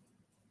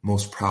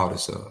most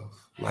proudest of?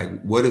 Like,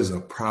 what is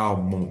a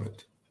proud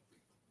moment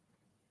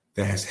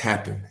that has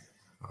happened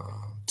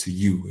to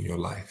you in your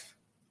life?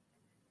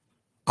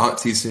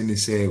 Auntie Cindy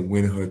said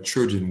when her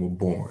children were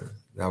born,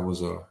 that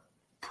was a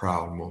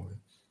proud moment.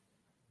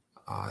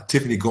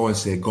 Tiffany Goins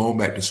said going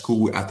back to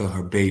school after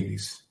her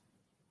babies.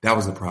 That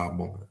was a proud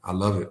moment. I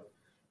love it.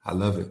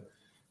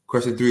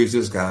 Question 3 is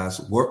this,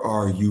 guys. What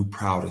are you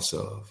proudest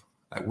of?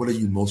 Like, what are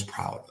you most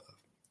proud of?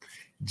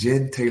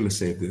 Jen Taylor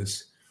said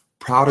this.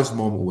 Proudest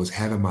moment was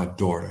having my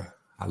daughter.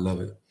 I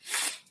love it.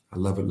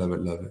 Love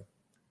it.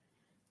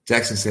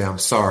 Jackson said, I'm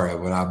sorry,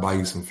 but I'll buy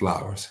you some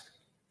flowers.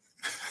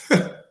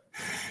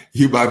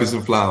 You buy me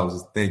some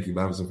flowers. Thank you.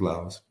 Buy me some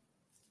flowers.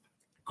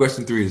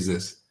 Question 3 is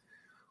this.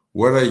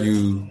 What are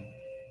you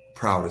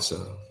proudest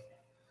of?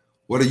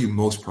 What are you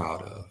most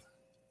proud of?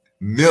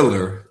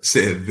 Miller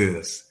said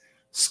this,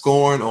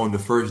 scoring on the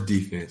first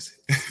defense,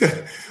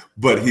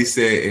 but he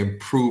said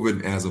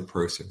improving as a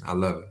person. I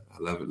love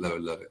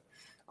it.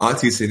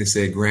 Auntie Cindy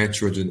said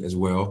grandchildren as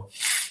well.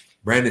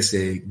 Brandon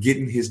said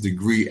getting his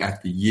degree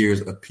after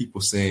years of people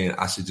saying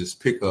I should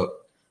just pick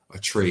up a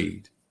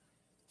trade.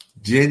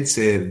 Jen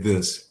said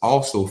this,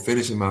 also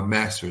finishing my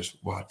master's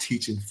while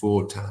teaching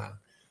full time.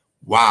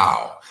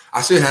 Wow.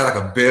 I should have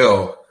like a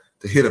bell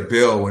to hit a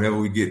bell whenever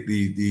we get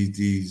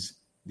these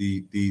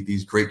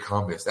great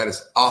comments. That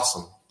is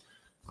awesome.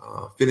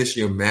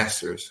 Finishing your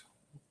master's.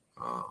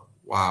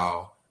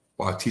 Wow.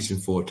 While teaching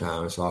full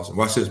time. It's awesome.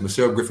 Watch this.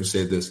 Michelle Griffin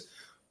said this,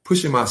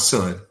 pushing my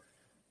son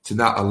to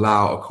not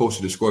allow a coach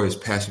to destroy his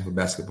passion for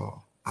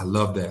basketball. I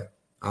love that.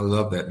 I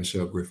love that,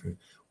 Michelle Griffin.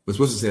 But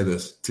supposed to say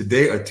this.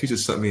 Today, a teacher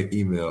sent me an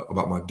email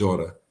about my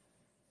daughter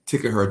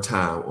taking her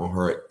time on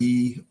her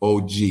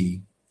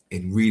EOG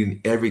and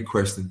reading every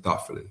question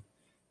thoughtfully.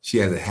 She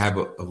has a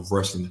habit of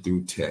rushing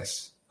through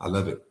tests. I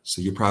love it.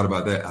 So you're proud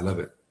about that? I love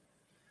it.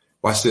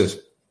 Watch this.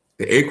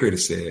 The 8th grader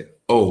said,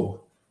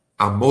 "Oh,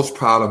 I'm most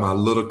proud of my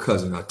little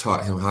cousin. I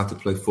taught him how to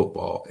play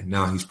football, and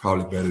now he's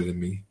probably better than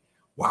me."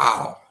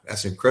 Wow,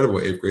 that's incredible,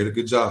 8th grader.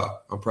 Good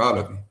job. I'm proud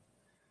of you.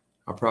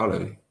 I'm proud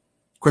of you.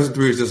 Question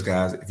 3 is this,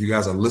 guys. If you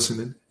guys are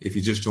listening, if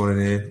you're just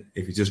joining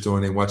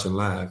in, watching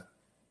live,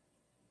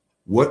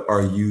 what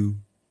are you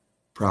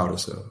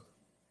proudest of?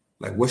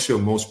 Like, what's your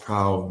most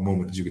proud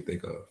moment that you could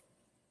think of?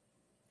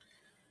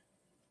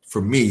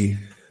 For me,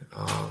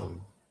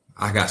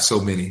 I got so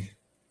many.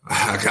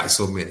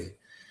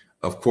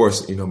 Of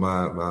course, you know,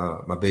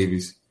 my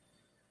babies,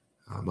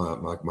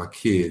 my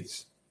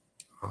kids.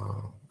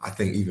 I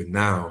think even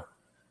now,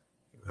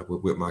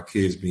 with my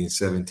kids being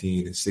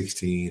 17 and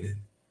 16,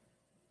 and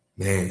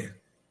man,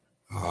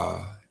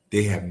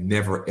 they have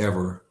never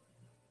ever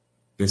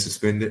been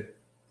suspended.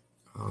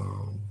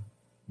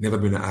 Never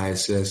been to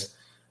ISS.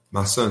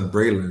 My son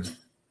Braylon,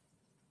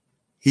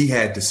 he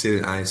had to sit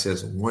in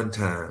ISS one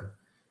time,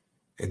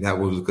 and that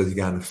was because he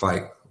got in a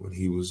fight when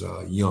he was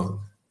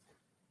young.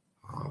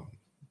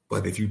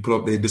 But if you pull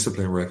up their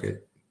discipline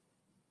record,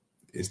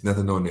 it's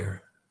nothing on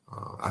there.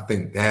 I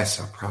think that's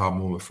a proud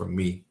moment for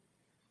me.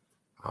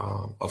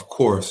 Of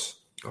course,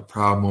 a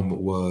proud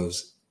moment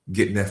was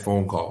getting that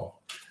phone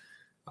call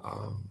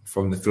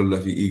from the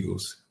Philadelphia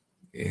Eagles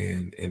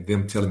and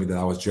them telling me that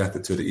I was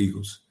drafted to the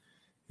Eagles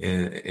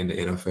in the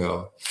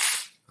NFL.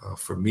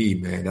 For me,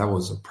 man, that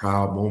was a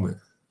proud moment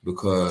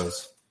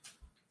because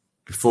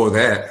before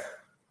that,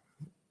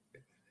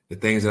 the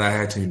things that I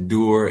had to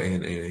endure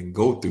and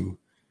go through,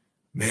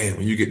 man,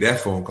 when you get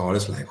that phone call,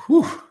 it's like,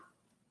 whew,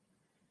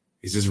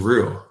 it's just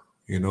real,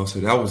 you know? So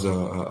that was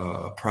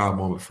a proud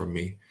moment for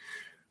me.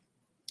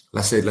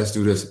 I said, let's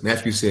do this.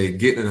 Matthew said,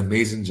 getting an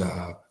amazing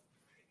job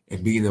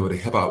and being able to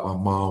help out my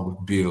mom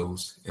with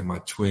bills and my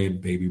twin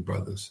baby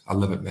brothers. I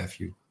love it,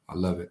 Matthew. I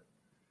love it.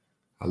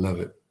 I love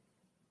it.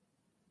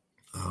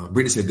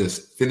 Brittany said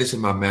this, finishing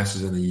my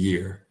master's in a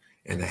year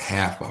and a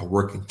half while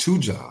working 2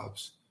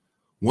 jobs,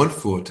 1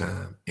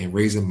 full-time, and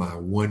raising my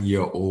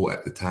 1-year-old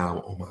at the time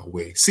on my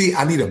way. See,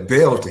 I need a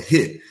bell to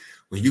hit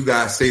when you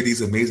guys say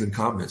these amazing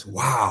comments.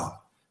 Wow,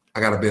 I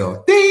got a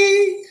bell.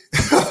 Ding!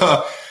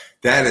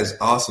 That is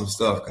awesome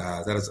stuff,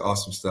 guys. That is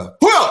awesome stuff.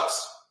 Who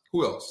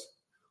else?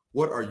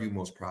 What are you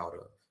most proud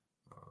of?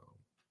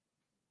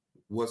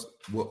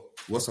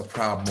 What's a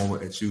proud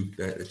moment that you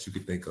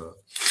could think of?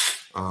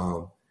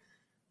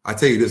 I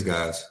tell you this,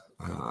 guys.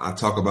 I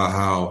talk about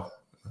how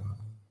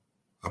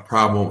a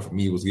proud moment for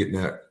me was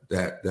getting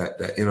that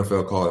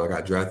NFL call that I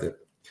got drafted.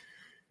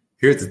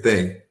 Here's the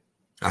thing: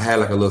 I had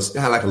like a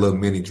little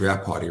mini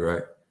draft party,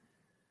 right,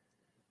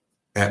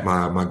 at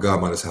my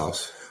godmother's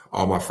house.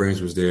 All my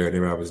friends was there, and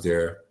everybody was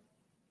there,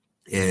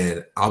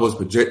 and I was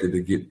projected to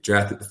get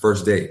drafted the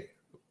first day,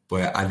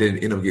 but I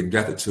didn't end up getting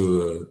drafted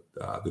till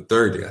the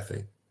 3rd day, I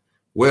think.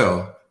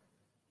 Well,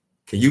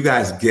 can you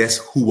guys guess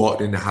who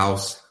walked in the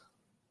house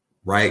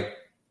right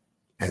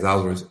as I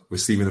was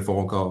receiving the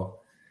phone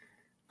call?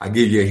 I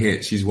give you a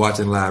hint. She's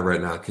watching live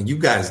right now. Can you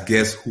guys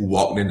guess who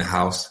walked in the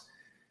house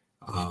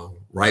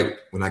right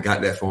when I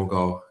got that phone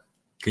call?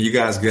 Can you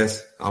guys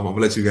guess? I'm going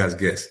to let you guys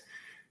guess.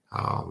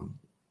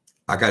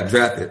 I got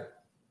drafted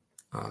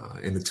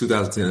in the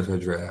 2010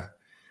 NFL draft,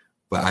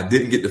 but I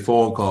didn't get the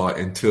phone call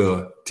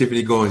until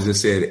Tiffany Goins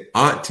just said,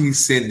 Auntie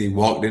Cindy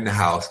walked in the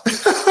house.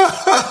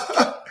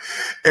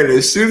 And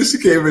as soon as she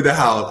came in the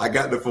house, I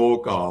got the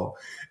phone call.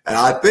 And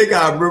I think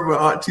I remember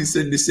Auntie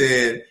Cindy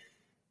saying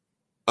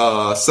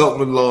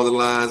something along the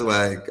lines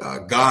like,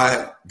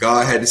 God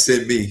had to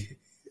send me.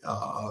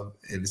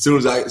 And as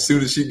soon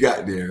as she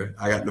got there,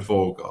 I got the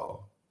phone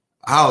call.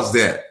 How's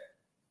that?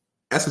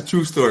 That's a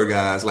true story,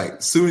 guys. Like,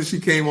 as soon as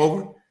she came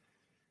over,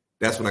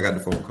 that's when I got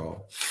the phone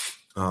call.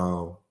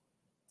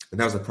 And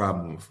that was a proud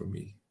moment for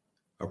me.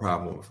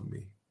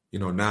 You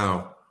know,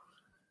 now,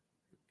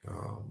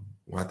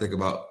 when I think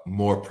about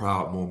more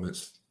proud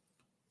moments,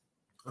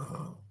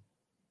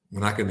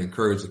 when I can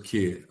encourage a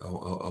kid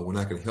or when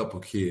I can help a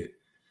kid,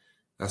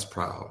 that's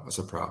proud. That's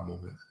a proud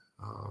moment.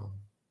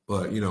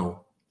 But, you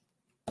know,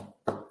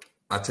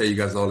 I tell you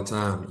guys all the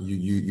time,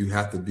 you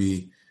have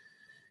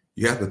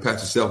to pat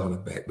yourself on the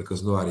back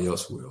because nobody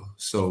else will.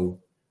 So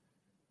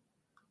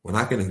when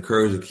I can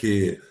encourage a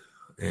kid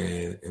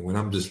and when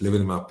I'm just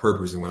living in my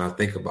purpose and when I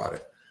think about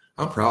it,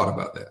 I'm proud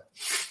about that.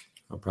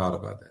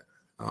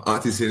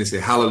 Auntie Cindy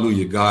said,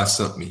 hallelujah, God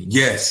sent me.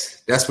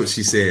 Yes, that's what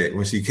she said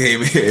when she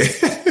came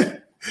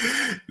in.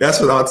 That's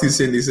what Auntie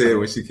Cindy said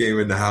when she came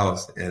in the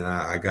house and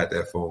I got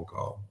that phone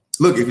call.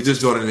 Look, if you're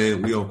just joining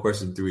in, we on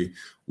question 3.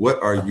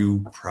 What are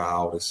you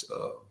proudest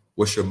of?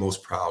 What's your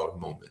most proud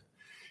moment?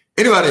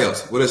 Anybody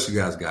else? What else you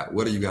guys got?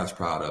 What are you guys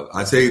proud of?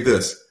 I tell you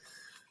this.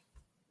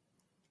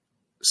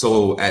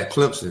 So at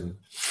Clemson,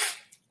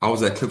 I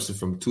was at Clemson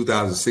from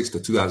 2006 to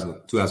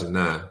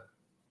 2009.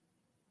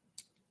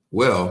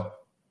 Well,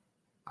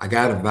 I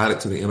got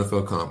invited to the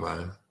NFL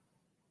Combine,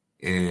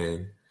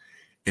 and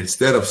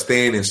instead of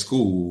staying in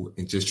school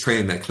and just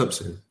training at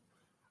Clemson,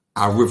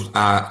 I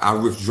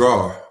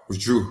withdrew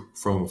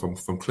from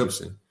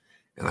Clemson,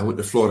 and I went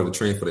to Florida to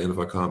train for the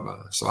NFL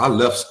Combine. So I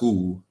left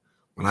school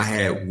when I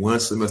had one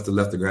semester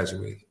left to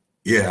graduate.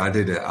 Yeah, I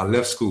did that. I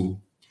left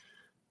school.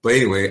 But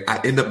anyway,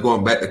 I ended up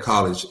going back to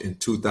college in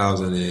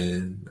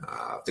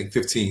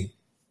 2015.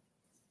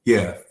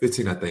 Yeah,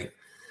 15, I think.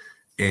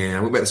 And I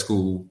went back to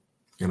school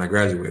and I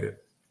graduated.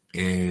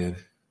 And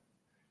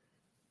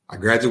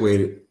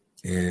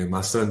and my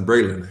son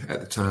Braylon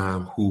at the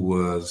time, who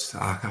was,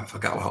 I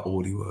forgot how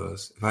old he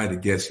was. If I had to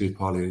guess, he was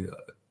probably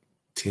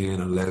 10,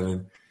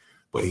 11.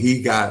 But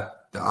he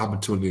got the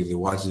opportunity to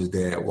watch his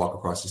dad walk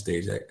across the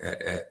stage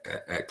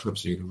at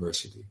Clemson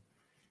University.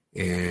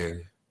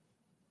 And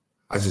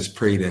I just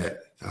pray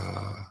that,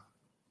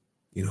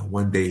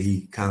 one day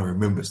he kind of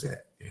remembers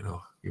that, he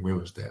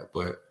remembers that.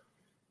 But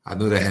I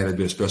know that had to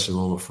be a special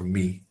moment for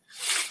me,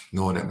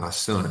 knowing that my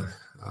son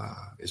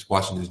is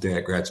watching his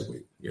dad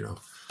graduate,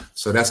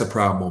 So that's a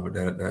proud moment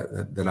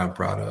that I'm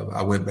proud of.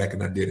 I went back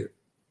and I did it.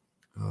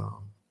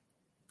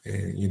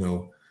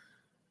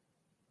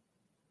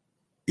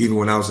 Even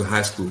when I was in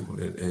high school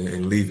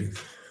and leaving,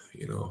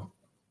 a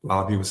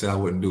lot of people said I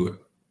wouldn't do it.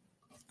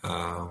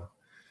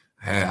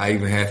 I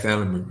even had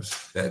family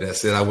members that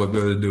said I wouldn't be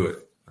able to do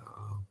it,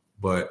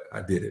 but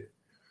I did it.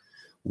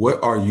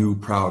 What are you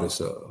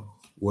proudest of?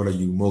 What are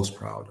you most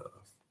proud of?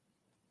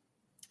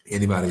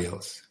 Anybody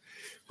else?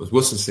 Because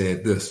Wilson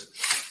said this: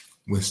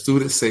 when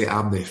students say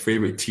I'm their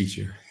favorite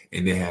teacher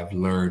and they have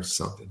learned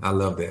something. I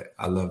love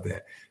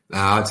that.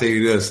 Now, I'll tell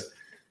you this.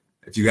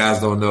 If you guys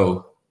don't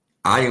know,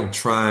 I am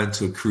trying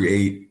to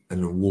create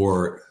an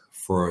award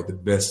for the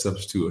best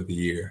substitute of the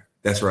year.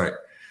 That's right.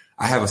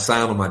 I have a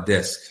sign on my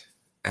desk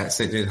at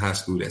St. James High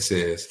School that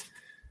says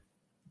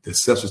the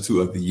substitute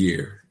of the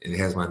year, and it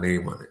has my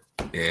name on it.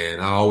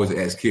 And I always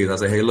ask kids, I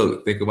say, hey,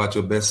 look, think about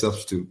your best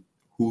substitute.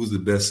 Who's the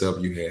best sub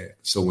you had?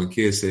 So when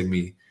kids say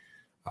me,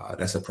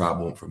 that's a proud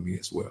moment for me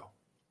as well.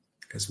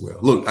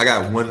 Look, I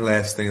got one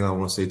last thing I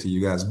want to say to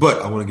you guys,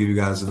 but I want to give you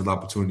guys an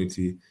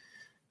opportunity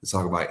to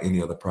talk about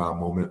any other proud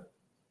moment.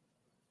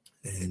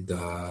 And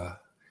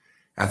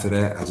after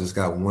that, I just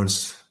got one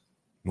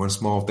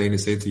small thing to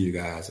say to you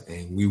guys,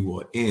 and we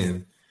will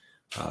end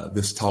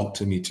this Talk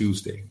to Me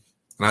Tuesday.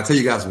 And I'll tell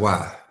you guys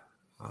why.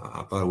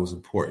 I thought it was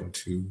important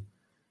to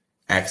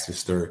ask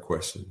this third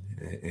question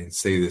and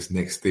say this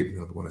next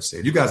statement I want to say.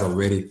 If you guys are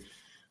ready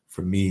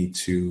for me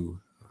to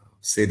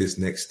say this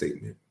next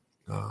statement,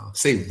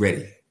 say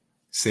ready.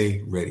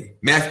 Say ready.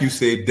 Matthew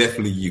said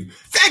definitely you.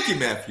 Thank you,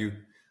 Matthew.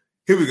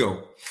 Here we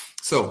go.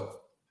 So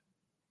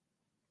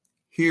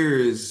here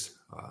is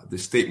the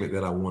statement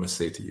that I want to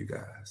say to you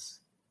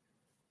guys.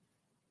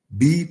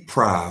 Be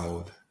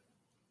proud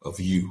of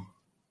you.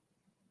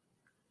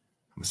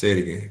 I'm going to say it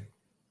again.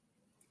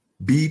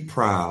 Be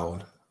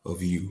proud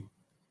of you.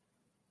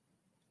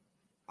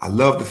 I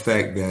love the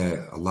fact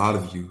that a lot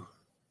of you,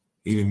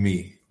 even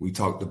me, we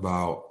talked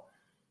about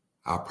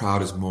our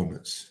proudest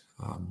moments,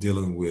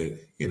 dealing with,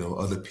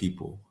 other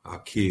people, our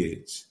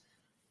kids.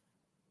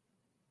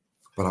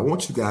 But I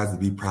want you guys to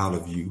be proud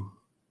of you,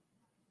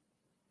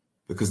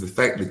 because the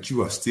fact that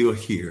you are still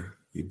here,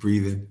 you're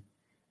breathing,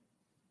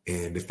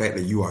 and the fact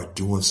that you are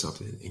doing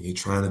something and you're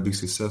trying to be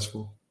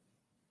successful,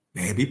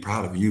 man, be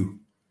proud of you.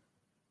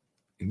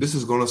 And this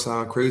is going to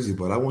sound crazy,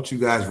 but I want you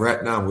guys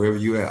right now, wherever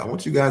you're at, I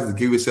want you guys to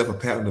give yourself a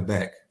pat on the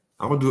back.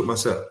 I'm going to do it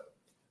myself.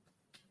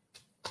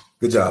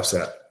 Good job,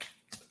 Sap.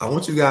 I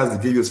want you guys to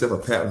give yourself a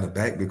pat on the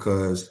back,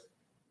 because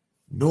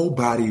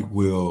nobody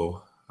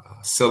will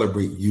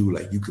celebrate you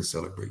like you can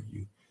celebrate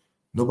you.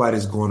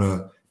 Nobody's going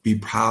to be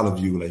proud of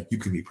you like you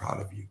can be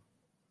proud of you.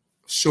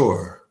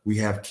 Sure, we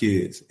have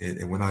kids,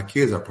 and when our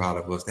kids are proud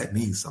of us, that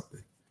means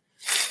something.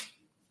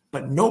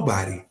 But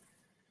nobody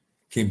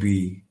can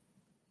be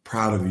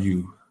proud of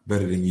you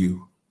better than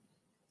you.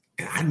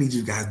 And I need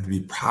you guys to be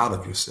proud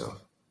of yourself.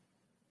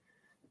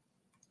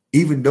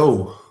 Even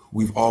though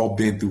we've all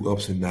been through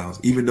ups and downs,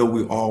 even though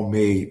we all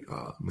made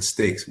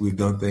mistakes, we've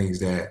done things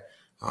that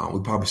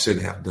we probably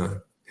shouldn't have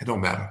done. It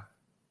don't matter,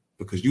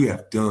 because you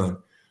have done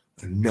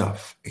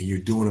enough, and you're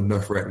doing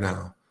enough right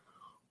now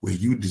where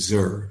you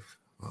deserve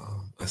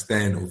a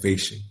standing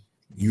ovation.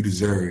 You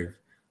deserve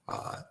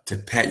to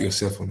pat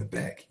yourself on the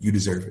back. You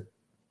deserve it.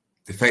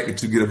 The fact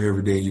that you get up here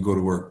every day and you go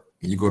to work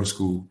and you go to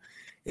school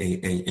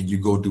and you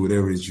go do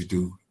whatever it is you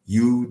do,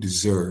 you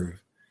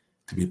deserve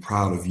to be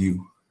proud of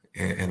you.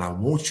 And I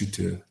want you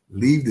to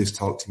leave this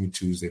Talk to Me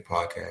Tuesday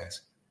podcast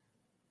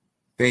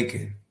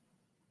thinking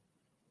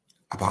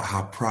about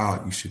how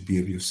proud you should be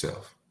of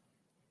yourself.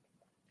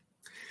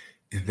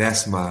 And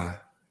that's my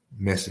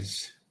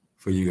message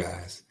for you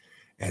guys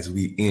as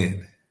we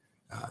end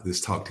this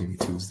Talk to Me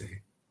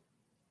Tuesday.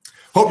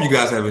 Hope you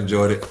guys have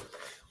enjoyed it.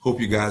 Hope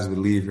you guys will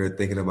leave here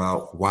thinking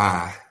about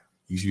why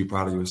you should be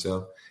proud of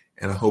yourself.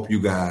 And I hope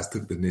you guys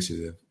took the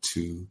initiative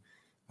to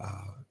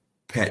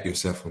pat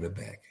yourself on the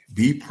back.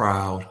 Be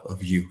proud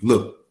of you.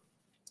 Look,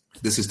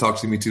 this is Talk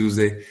to Me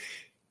Tuesday.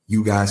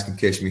 You guys can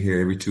catch me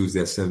here every Tuesday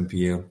at 7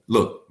 p.m.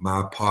 Look,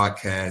 my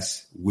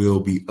podcast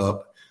will be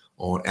up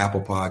on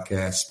Apple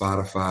Podcasts,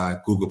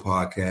 Spotify, Google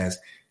Podcasts.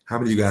 How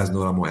many of you guys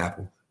know I'm on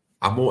Apple?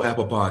 I'm on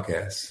Apple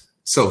Podcasts.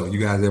 So if you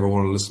guys ever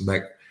want to listen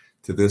back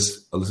to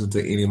this or listen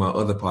to any of my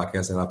other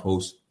podcasts that I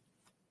post,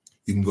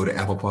 you can go to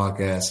Apple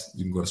Podcasts,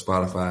 you can go to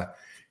Spotify,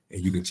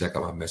 and you can check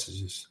out my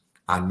messages.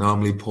 I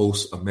normally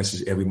post a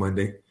message every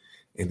Monday.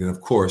 And then,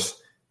 of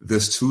course,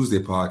 this Tuesday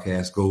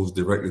podcast goes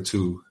directly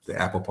to the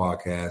Apple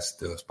Podcast,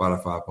 the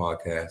Spotify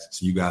podcast,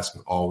 so you guys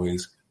can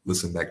always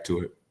listen back to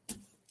it.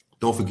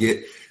 Don't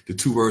forget, the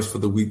 2 words for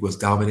the week was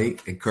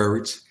dominate and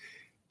courage.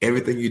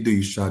 Everything you do,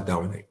 you should try to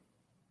dominate.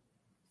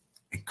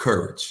 And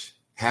courage.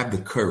 Have the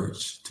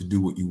courage to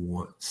do what you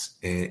want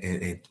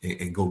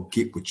and go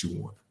get what you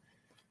want.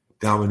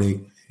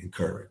 Dominate and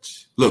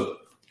courage. Look,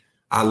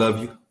 I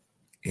love you.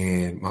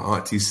 And my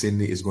auntie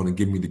Cindy is going to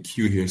give me the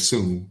cue here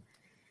soon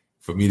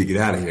for me to get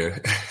out of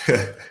here.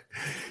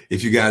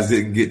 If you guys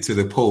didn't get to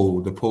the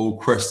poll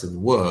question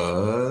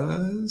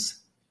was,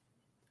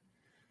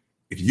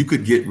 if you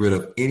could get rid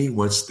of any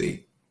one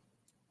state,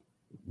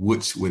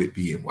 which would it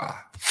be and why?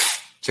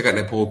 Check out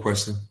that poll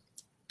question.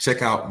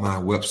 Check out my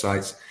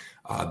websites,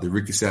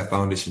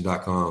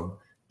 therickysapfoundation.com,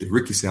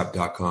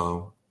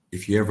 therickysap.com.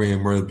 If you're ever in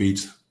Myrtle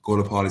Beach, go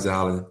to Pawleys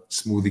Island,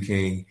 Smoothie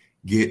King,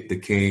 get the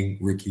King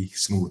Ricky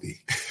smoothie.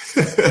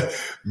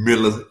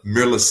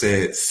 Miller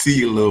said, see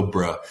you, little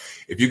bruh.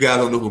 If you guys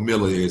don't know who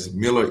Miller is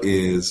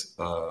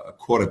a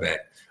quarterback,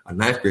 a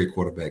 9th grade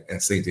quarterback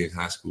at St. James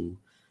High School.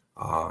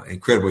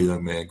 Incredible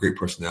young man, great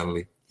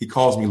personality. He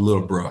calls me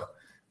little bruh,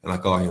 and I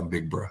call him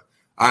big bruh.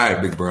 All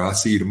right, big bruh, I'll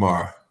see you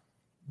tomorrow.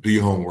 Do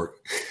your homework.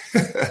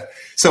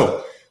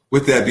 So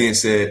with that being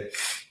said,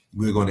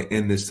 we're going to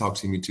end this Talk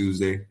to Me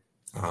Tuesday.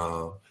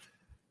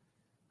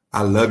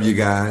 I love you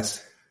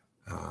guys.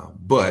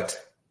 But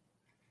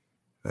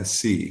let's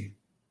see.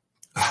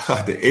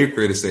 The 8th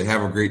grader say,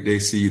 have a great day.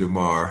 See you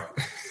tomorrow.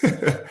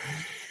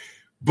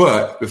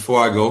 But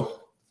before I go,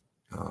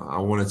 I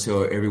want to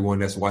tell everyone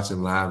that's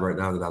watching live right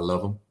now that I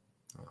love them.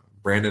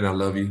 Brandon, I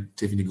love you.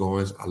 Tiffany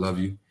Goins, I love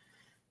you.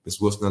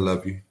 Miss Wilson, I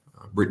love you.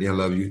 Brittany, I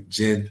love you.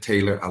 Jen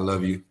Taylor, I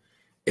love you.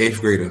 8th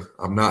grader,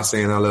 I'm not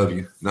saying I love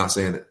you. Not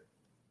saying it.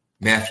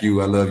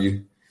 Matthew, I love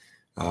you.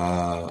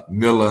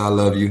 Miller, I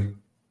love you.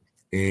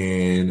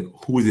 And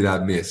who did I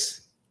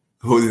miss?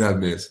 Who did I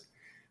miss?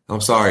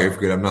 I'm sorry, 8th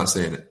grade. I'm not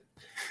saying it.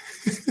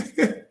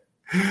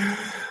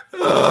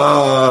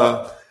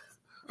 All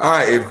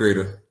right, 8th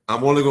grader.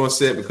 I'm only going to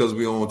say it because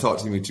we on Talk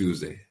to Me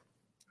Tuesday.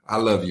 I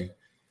love you.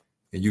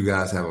 And you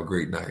guys have a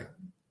great night.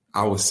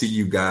 I will see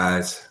you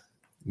guys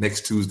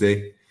next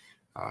Tuesday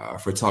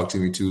for Talk to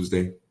Me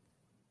Tuesday.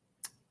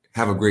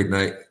 Have a great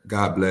night.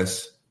 God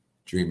bless.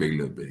 Dream big,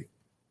 live big.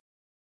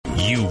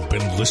 You've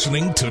been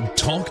listening to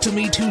Talk to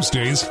Me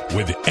Tuesdays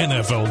with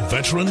NFL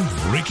veteran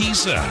Ricky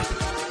Sapp.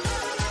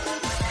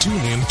 Tune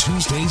in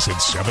Tuesdays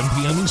at 7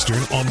 p.m.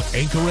 Eastern on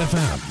Anchor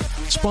FM,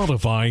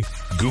 Spotify,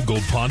 Google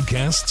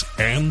Podcasts,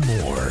 and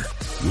more.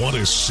 Want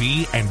to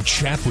see and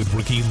chat with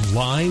Ricky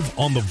live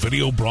on the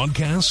video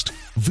broadcast?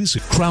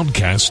 Visit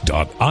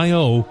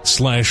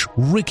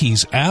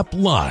crowdcast.io/Ricky's App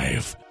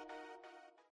Live.